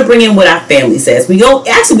bring in what our family says. We don't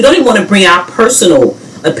even want to bring our personal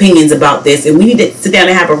opinions about this. And we need to sit down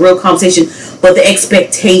and have a real conversation about the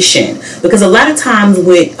expectation. Because a lot of times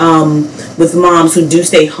with moms who do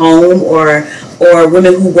stay home or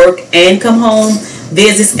women who work and come home,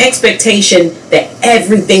 there's this expectation that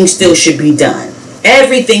everything still should be done.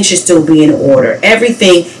 Everything should still be in order.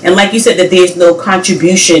 Everything, and like you said, that there's no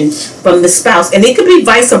contribution from the spouse, and it could be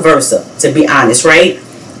vice versa, to be honest, right?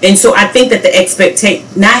 And so I think that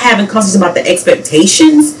not having conversations about the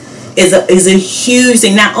expectations is a huge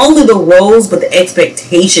thing. Not only the roles, but the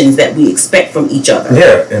expectations that we expect from each other.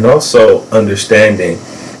 Yeah, and also understanding,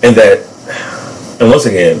 and once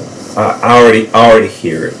again, I already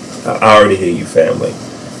hear it. I already hear you, family.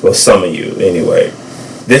 Well, some of you, anyway.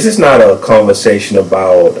 This is not a conversation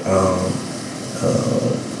about I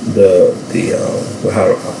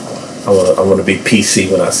want to be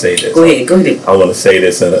PC when I say this. Go ahead. I want to say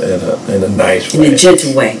this in a nice way. In a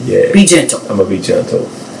gentle way. Yeah. Be gentle. I'm going to be gentle.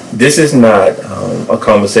 This is not a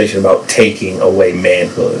conversation about taking away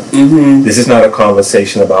manhood. Mm-hmm. This is not a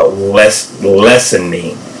conversation about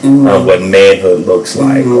lessening what manhood looks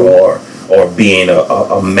like or being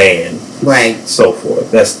a man. Right. So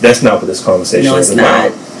forth. That's not what this conversation is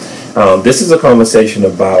about. Not. This is a conversation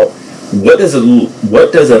about what does it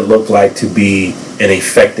look like to be an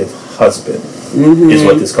effective husband. Is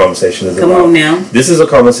what this conversation is about. Come on now. This is a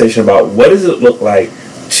conversation about what does it look like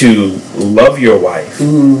to love your wife,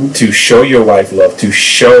 to show your wife love, to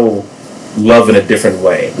show love in a different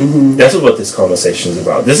way. That's what this conversation is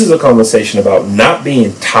about. This is a conversation about not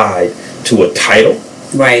being tied to a title.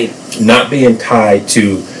 Right. Not being tied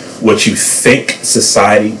to what you think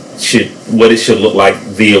what it should look like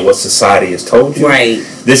via what society has told you. Right.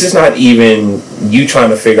 This is not even you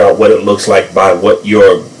trying to figure out what it looks like by what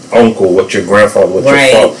your uncle, what your grandfather, what your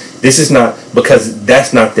father. This is not, because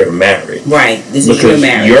that's not their marriage. Right. This is your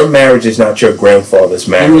marriage. Your marriage is not your grandfather's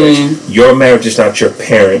marriage. Your marriage is not your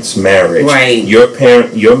parents' marriage. Right.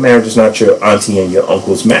 Your marriage is not your auntie and your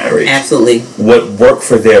uncle's marriage. Absolutely. What worked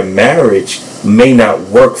for their marriage may not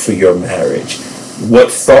work for your marriage.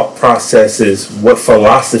 What thought processes, what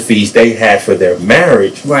philosophies they had for their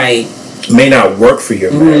marriage may not work for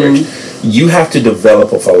your marriage. You have to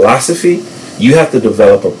develop a philosophy. You have to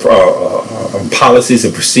develop policies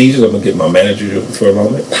and procedures. I'm going to get my manager for a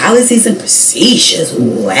moment. Policies and procedures.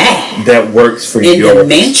 Wow. That works for your... In the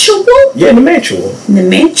manual? Yeah, in the manual. In the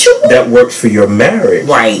manual? That works for your marriage.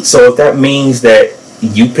 Right. So if that means that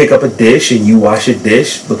you pick up a dish and you wash a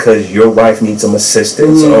dish because your wife needs some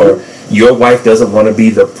assistance or your wife doesn't want to be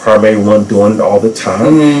the primary one doing it all the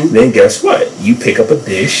time, then guess what? You pick up a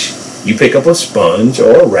dish, you pick up a sponge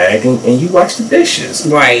or a rag and you wash the dishes.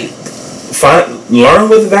 Right. Learn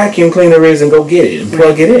what the vacuum cleaner is and go get it and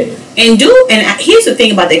plug it in. And here's the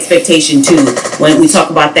thing about the expectation too, when we talk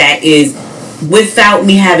about that, is without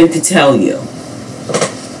me having to tell you.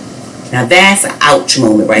 Now that's an ouch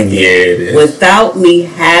moment right there. Yeah, it is. Without me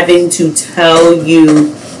having to tell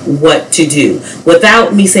you what to do.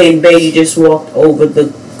 Without me saying, babe, you just walked over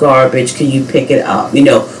the garbage, can you pick it up?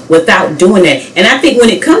 Without doing that. And I think when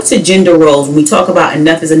it comes to gender roles, when we talk about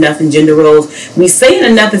enough is enough in gender roles, we say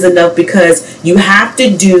enough is enough because you have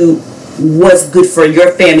to do what's good for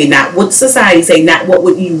your family, not what society say, not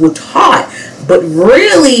what you were taught, but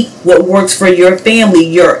really what works for your family,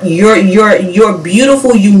 your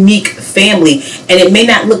beautiful, unique family. And it may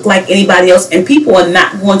not look like anybody else, and people are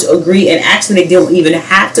not going to agree, and actually they don't even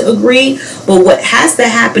have to agree. But what has to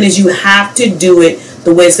happen is you have to do it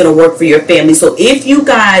the way it's going to work for your family. So if you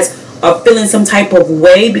guys are feeling some type of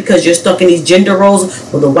way because you're stuck in these gender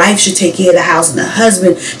roles, well, the wife should take care of the house and the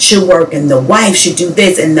husband should work and the wife should do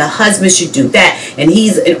this and the husband should do that and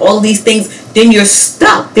all these things, then you're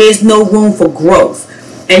stuck. There's no room for growth.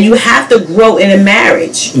 And you have to grow in a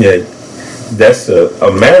marriage. Yeah, that's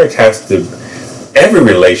a marriage has to, every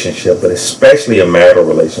relationship, but especially a marital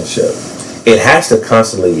relationship, it has to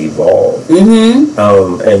constantly evolve.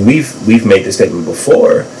 And we've made this statement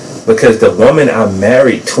before, because the woman I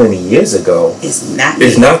married 20 years ago is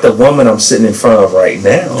not the woman I'm sitting in front of right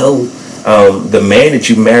now. No. The man that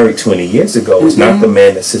you married 20 years ago is not the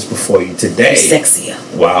man that sits before you today. You're sexier.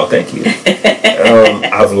 Wow, thank you.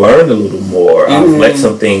 I've learned a little more. I've let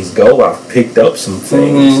some things go. I've picked up some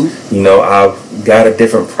things. You know, I've got a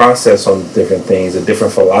different process on different things, a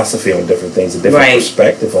different philosophy on different things, a different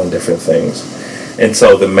perspective on different things. And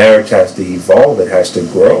so the marriage has to evolve. It has to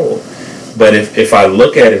grow. But if I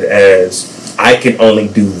look at it as I can only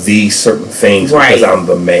do these certain things because I'm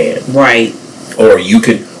the man, or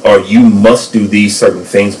you must do these certain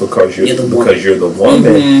things because you're the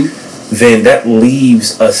woman, then that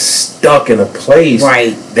leaves us stuck in a place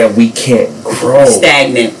that we can't grow.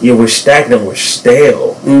 Stagnant. Yeah, we're stagnant. We're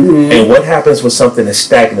stale. And what happens with something that's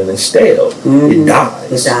stagnant and stale? It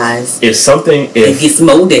dies. It dies. It gets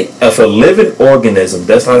molded. If a living organism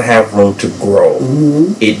does not have room to grow,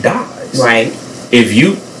 it dies. Right. If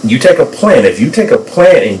you take a plant,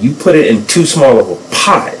 and you put it in too small of a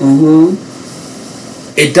pot,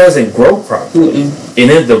 it doesn't grow properly, and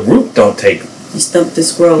then the root don't take. You stump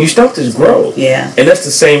this growth. Yeah. And that's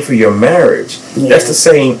the same for your marriage. Yeah. That's the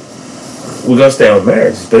same. We're gonna stay on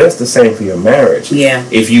marriage, but that's the same for your marriage. Yeah.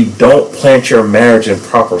 If you don't plant your marriage in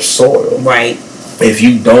proper soil, if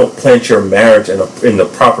you don't plant your marriage in the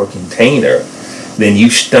proper container, then you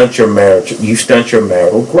stunt your marriage. You stunt your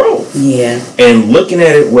marital growth. Yeah. And looking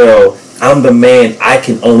at it, well, I'm the man. I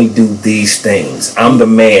can only do these things. I'm the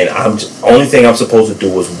man. Only thing I'm supposed to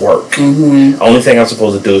do is work. Only thing I'm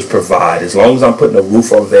supposed to do is provide. As long as I'm putting a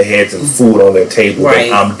roof over their heads and food on their table,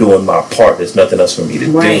 then I'm doing my part. There's nothing else for me to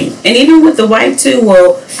do. And even with the wife too,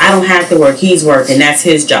 well, I don't have to work. He's working. That's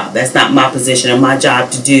his job. That's not my position or my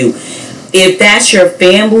job to do. If that's your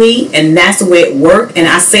family and that's the way it works, and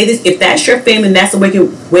I say this, if that's your family and that's the way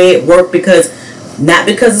it works, not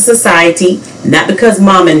because of society, not because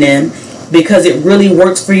mom and them, because it really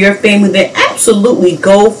works for your family, then absolutely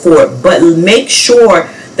go for it. But make sure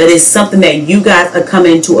that it's something that you guys are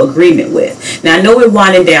coming into agreement with. Now, I know we're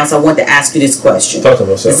winding down, so I want to ask you this question. Talk to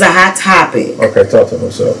myself. It's a hot topic. Okay, talk to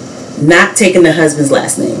myself. Not taking the husband's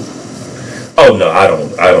last name. Oh, no, I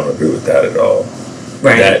don't agree with that at all.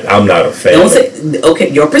 Right. I'm not a fan. Don't say, okay,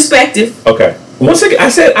 your perspective. Okay. Once again, I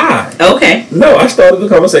said I. Okay. No, I started the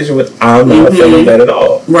conversation with I'm not a fan of that at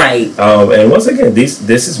all. Right. And once again, this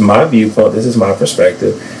is my viewpoint. This is my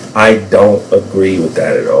perspective. I don't agree with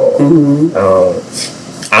that at all.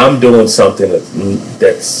 I'm doing something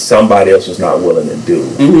that somebody else was not willing to do.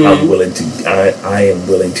 I am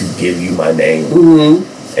willing to give you my name.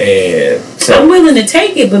 And so I'm willing to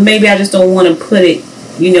take it, but maybe I just don't want to put it.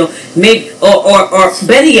 You know, maybe or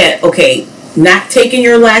better yet, okay, not taking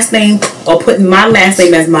your last name or putting my last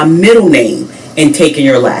name as my middle name and taking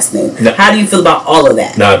your last name. No. How do you feel about all of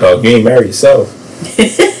that? Nah, dog, you ain't married yourself.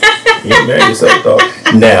 You ain't married yourself, dog.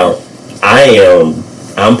 Now,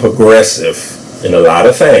 I'm progressive in a lot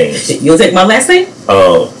of things. You'll take my last name?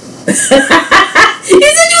 You said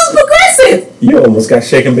you was progressive. You almost got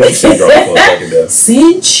shaken baby syndrome for a second there.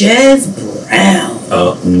 Sanchez Brown.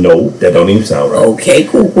 No, that don't even sound right. Okay,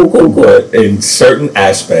 cool. But in certain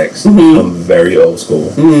aspects, I'm very old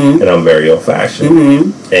school and I'm very old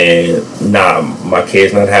fashioned. And my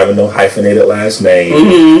kid's not having no hyphenated last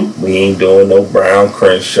name. We ain't doing no Brown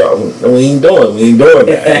Crenshaw. We ain't doing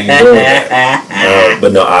that.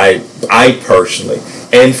 But no, I personally,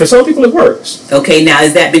 and for some people it works. Okay, now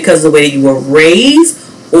is that because of the way you were raised?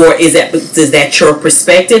 Or is that your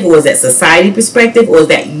perspective, or is that society perspective, or is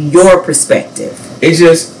that your perspective? It's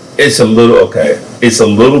a little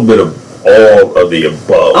bit of all of the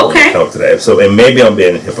above when it comes to that. So, and maybe I'm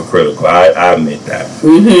being hypocritical. I admit that.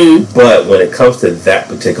 But when it comes to that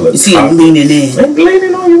particular topic, I'm leaning in. And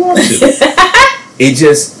leaning on you want to. It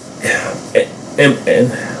just, and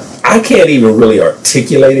I can't even really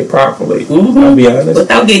articulate it properly. I'll be honest.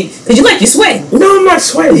 Without getting, because you like your sweat. No, I'm not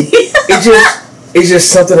sweating. It's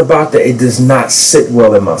just something about that. It does not sit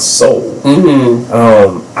well in my soul.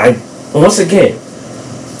 Once again,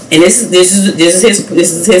 and this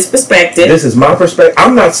is his perspective. This is my perspective. I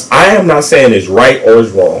am not saying it's right or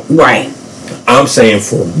it's wrong. Right. I'm saying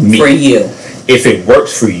for me. For you. If it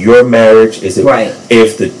works for your marriage, is it right?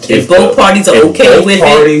 If both parties are okay with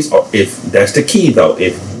it. If that's the key though.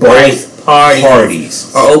 If both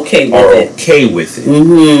parties are okay with it,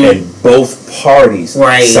 and both parties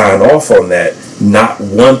sign off on that, not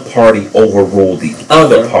one party overrule the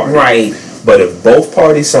other party. Right. But if both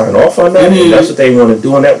parties sign off on that, and that's what they want to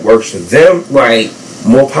do, and that works for them, right?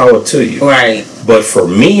 More power to you. Right. But for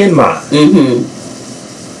me and mine,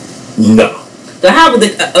 no. So how would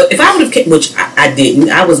if I would have, which I didn't,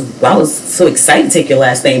 I was so excited to take your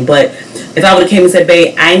last name, but if I would have came and said,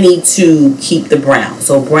 babe, I need to keep the Brown,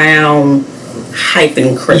 so Brown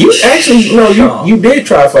hyphen Crenshaw. You actually, you did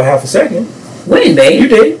try for half a second. When, babe? You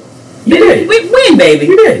did. When, baby?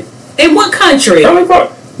 You did. In what country? Tell me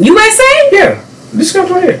part. USA? Yeah. This comes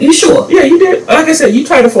right here. You sure? Yeah, you did. Like I said, you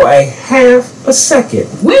tried it for a half a second.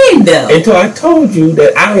 When though? Until I told you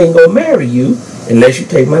that I ain't gonna marry you unless you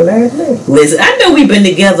take my last name. Listen, I know we've been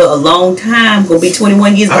together a long time, gonna be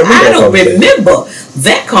 21 years, but I don't remember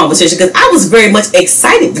that conversation because I was very much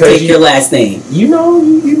excited to take your last name. You know,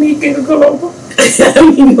 you need Giga Galoba.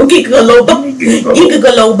 Giga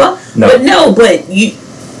Galoba. But you.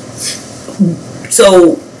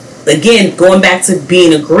 So, again, going back to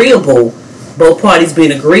being agreeable, both parties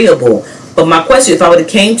being agreeable. But my question, if I would have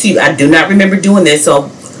came to you, I do not remember doing this,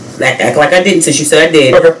 so act like I didn't since you said I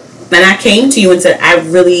did. Okay. And I came to you and said,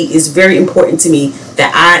 it's very important to me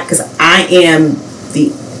that because I am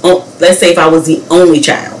let's say if I was the only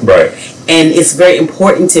child. Right. And it's very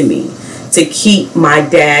important to me to keep my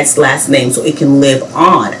dad's last name so it can live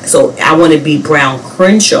on. So I want to be Brown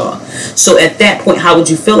Crenshaw. So at that point, how would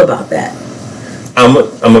you feel about that? I'm going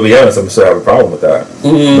to be honest, I'm going to say I have a problem with that.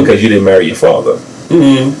 Mm-hmm. Because you didn't marry your father.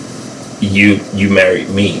 Mm-hmm. You married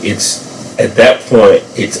me. At that point,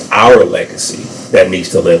 it's our legacy that needs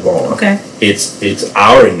to live on. Okay. It's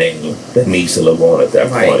our name that needs to live on at that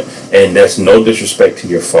point. And that's no disrespect to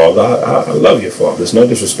your father. I love your father. There's no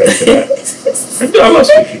disrespect to that. I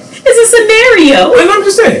must speak. It's a scenario. And I'm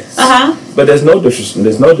just saying. But there's no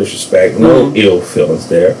disrespect, no ill feelings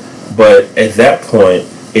there. But at that point,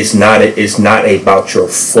 it's not about your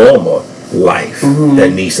former life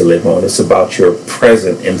that needs to live on. It's about your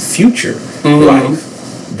present and future life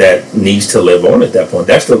that needs to live on at that point.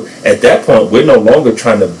 At that point, we're no longer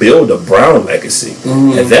trying to build a Brown legacy.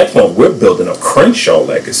 At that point, we're building a Crenshaw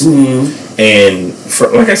legacy. And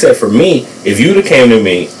like I said, for me, if you'd have came to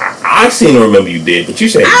me, I seem to remember you did, but you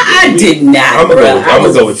said I did not. I'm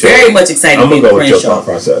gonna go with very much excited. I'm gonna go with your thought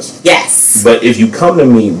process. Yes. But if you come to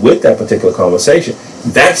me with that particular conversation,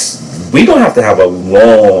 we don't have to have a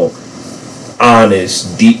long,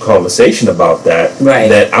 honest, deep conversation about that. Right.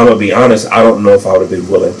 That I'm gonna be honest, I don't know if I would have been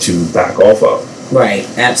willing to back off of. Right.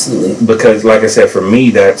 Absolutely. Because, like I said, for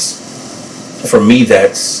me,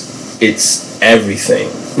 it's everything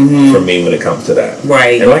for me when it comes to that.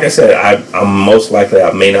 Right. And like I said, I'm most likely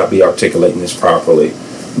I may not be articulating this properly,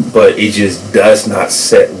 but it just does not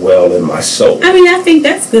sit well in my soul. I mean, I think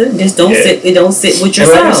that's good. Just don't sit with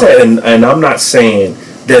yourself. And like I said, and I'm not saying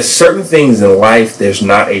there's certain things in life there's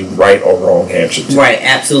not a right or wrong answer to. Right,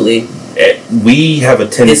 absolutely. We have a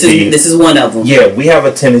tendency. This is one of them. Yeah, we have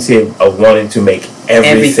a tendency of wanting to make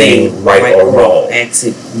everything right or wrong.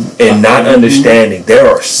 And not understanding there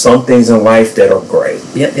are some things in life that are gray.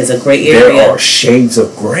 Yep, there's a gray area. There are shades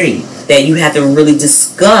of gray that you have to really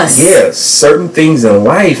discuss. Yeah, certain things in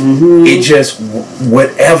life, it just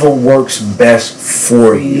whatever works best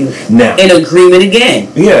for you. Now, in agreement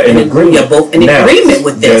again. Yeah, in agreement. You're both in agreement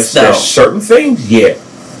with this, though. There's certain things,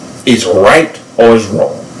 is right or is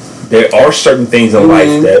wrong. There are certain things in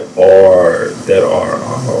life that are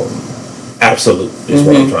absolute. Is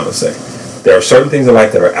what I'm trying to say. There are certain things in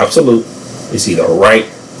life that are absolute. It's either right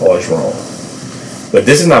or it's wrong. But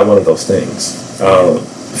this is not one of those things.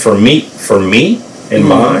 For me, and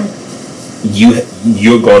mine,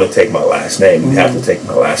 you're going to take my last name. You have to take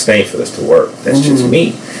my last name for this to work. That's just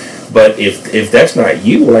me. But if that's not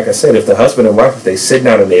you, like I said, if the husband and wife, if they sit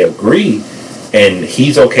down and they agree, and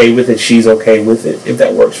he's okay with it, she's okay with it, if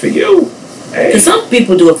that works for you, hey. Some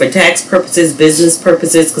people do it for tax purposes, business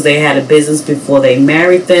purposes, because they had a business before they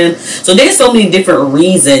married them. So there's so many different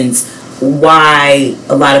reasons why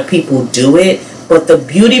a lot of people do it. But the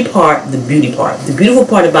beautiful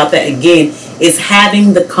part about that, again, is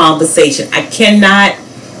having the conversation.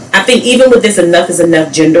 I think even with this enough is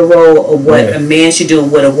enough gender role of what a man should do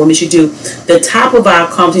and what a woman should do, the top of our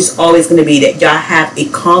conversation is always going to be that y'all have a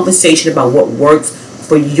conversation about what works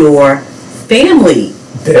for your family.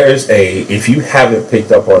 If you haven't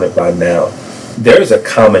picked up on it by now, there's a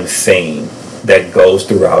common theme that goes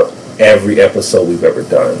throughout every episode we've ever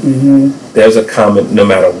done. There's a common, no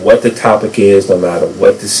matter what the topic is, no matter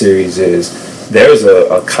what the series is, there's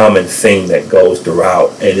a common theme that goes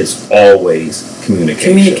throughout, and it's always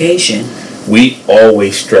communication. We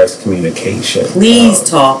always stress communication. Please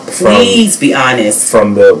talk. Please be honest.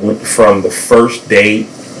 From the first date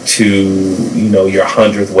to your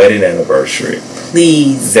 100th wedding anniversary.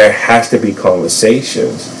 Please. There has to be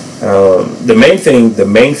conversations. The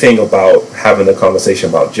main thing about having the conversation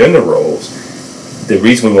about gender roles, the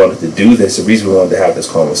reason we wanted to do this, the reason we wanted to have this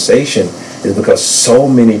conversation is because so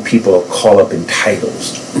many people are caught up in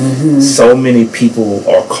titles. So many people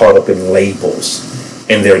are caught up in labels,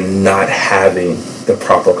 and they're not having the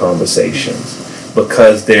proper conversations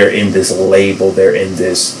because they're in this label, they're in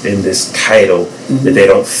this title that they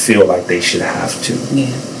don't feel like they should have to.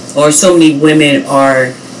 Yeah. Or so many women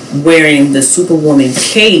are wearing the superwoman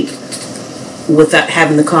cape without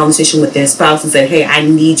having the conversation with their spouse and say, hey, I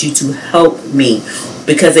need you to help me,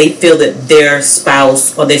 because they feel that their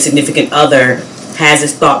spouse or their significant other has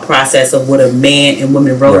this thought process of what a man and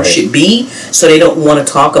woman role should be, so they don't want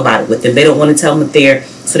to talk about it with them. They don't want to tell them that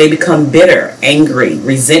so they become bitter, angry,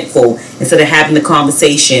 resentful, instead of having the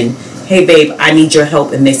conversation, hey babe, I need your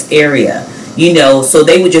help in this area. So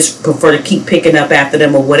they would just prefer to keep picking up after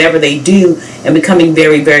them or whatever they do, and becoming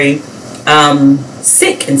very, very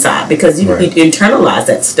sick inside, because you internalize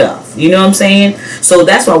that stuff. You know what I'm saying? So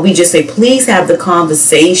that's why we just say, please have the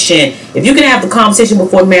conversation. If you can have the conversation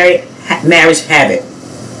before marriage, have it.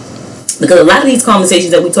 Because a lot of these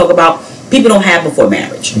conversations that we talk about, people don't have before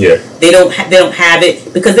marriage. Yeah. They don't have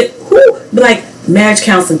it because like marriage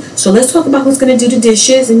counseling. So let's talk about who's going to do the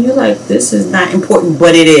dishes, and you're like, this is not important,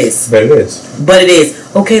 but it is. But it is.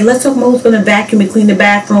 Okay, let's talk about who's going to vacuum and clean the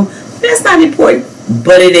bathroom. That's not important,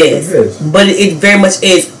 but it is. It is. But it very much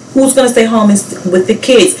is. Who's going to stay home with the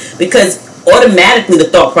kids? Because automatically the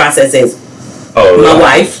thought process is, my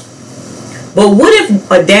wife. But what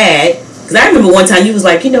if a dad? Because I remember one time you was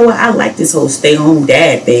like, you know what? I like this whole stay-home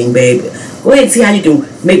dad thing, baby. Go ahead and see how you can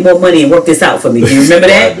make more money and work this out for me. Do you remember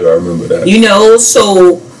that? I do. I remember that.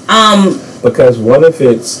 So because what if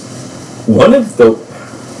the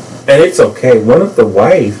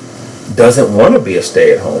wife doesn't want to be a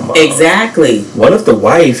stay-at-home mom? Exactly. What if the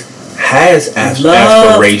wife has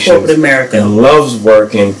aspirations corporate America and loves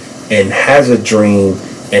working and has a dream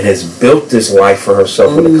and has built this life for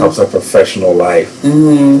herself when it comes to professional life?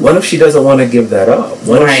 Mm-hmm. What if she doesn't want to give that up?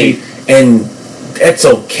 And that's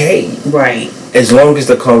okay. Right. As long as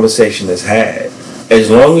the conversation is had. As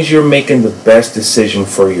long as you're making the best decision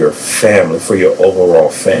for your family, for your overall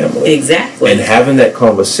family. Exactly. And having that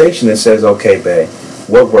conversation that says, okay, babe,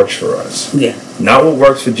 what works for us? Yeah. Not what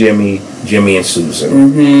works for Jimmy and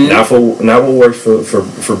Susan. Mm-hmm. Not what works for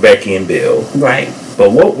Becky and Bill. Right.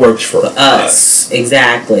 But what works for us.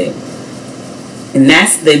 Exactly. And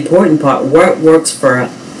that's the important part. What works for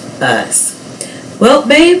us. Well,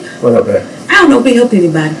 babe. What up, babe? I don't know if we help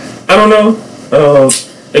anybody. I don't know.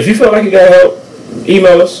 If you feel like you got help,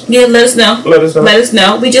 email us. Yeah, let us know. Let us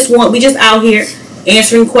know. We just out here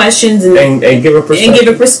answering questions and give a perspective.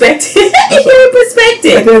 Give a perspective.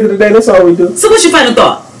 At the end of the day, that's all we do. So what's your final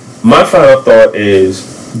thought? My final thought is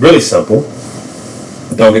really simple.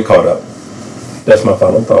 Don't get caught up. That's my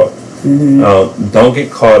final thought. Mm-hmm. Don't get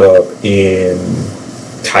caught up in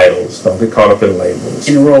titles. Don't get caught up in labels.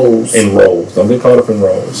 In roles. Don't get caught up in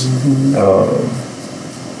roles. Mm-hmm.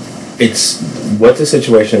 It's what the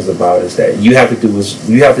situation is about is that you have to do what's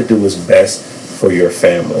best for your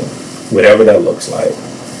family, whatever that looks like.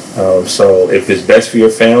 So if it's best for your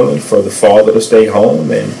family, for the father to stay home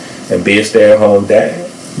and be a stay-at-home dad,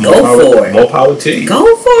 more power to you.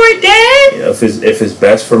 Go for it, Dad. If it's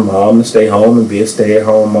best for mom to stay home and be a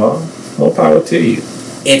stay-at-home mom, more power to you.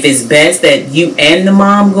 If it's best that you and the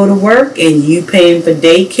mom go to work and you paying for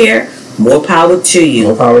daycare, more power to you.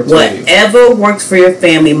 More power to you. Whatever works for your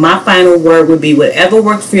family. My final word would be whatever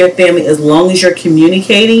works for your family, as long as you're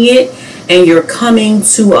communicating it and you're coming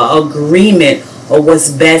to an agreement of what's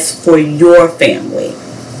best for your family.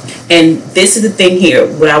 And this is the thing here,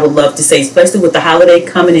 what I would love to say, especially with the holiday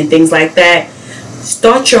coming and things like that,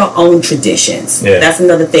 start your own traditions. Yeah. That's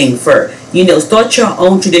another thing start your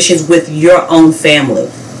own traditions with your own family.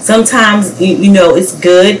 Sometimes, it's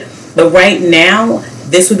good, but right now,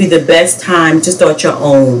 this would be the best time to start your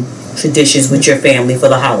own traditions with your family for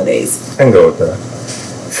the holidays. I can go with that.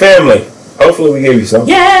 Family, hopefully we gave you something.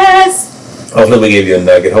 Yes! Hopefully we gave you a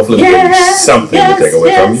nugget. Hopefully we gave you something to take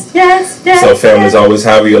away from you. Yes. So family, as always,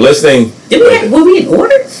 however you're listening. Were we in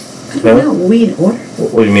order? I don't know. Were we in order?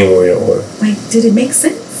 What do you mean were we in order? Like, did it make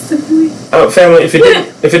sense? Family, if it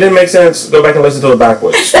didn't make sense, go back and listen to it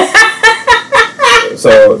backwards.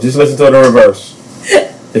 So just listen to it in reverse.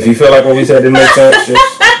 If you feel like what we said didn't make sense,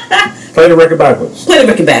 just play the record backwards. Just play the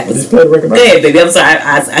record backwards. Go ahead, baby. I'm sorry.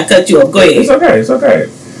 I cut you off. Go ahead. It's okay.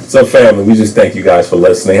 So, family, we just thank you guys for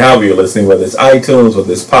listening. However you're listening, whether it's iTunes,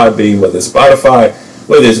 whether it's Podbean, whether it's Spotify,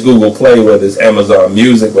 whether it's Google Play, whether it's Amazon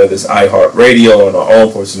Music, whether it's iHeartRadio, on our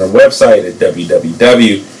own personal website at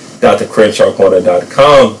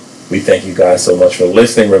www.thecrenshawcorner.com. We thank you guys so much for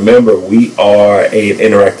listening. Remember, we are an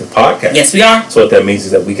interactive podcast. Yes, we are. So what that means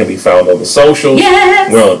is that we can be found on the socials. Yes.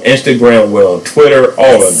 We're on Instagram. We're on Twitter,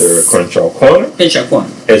 all under Crenshaw Corner. Crenshaw Corner.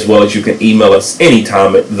 As well as you can email us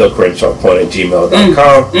anytime at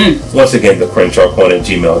thecrenshawcorner@gmail.com. Once again,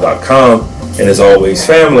 thecrenshawcorner@gmail.com. And as always,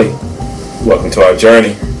 family, welcome to our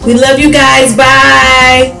journey. We love you guys.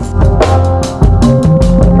 Bye.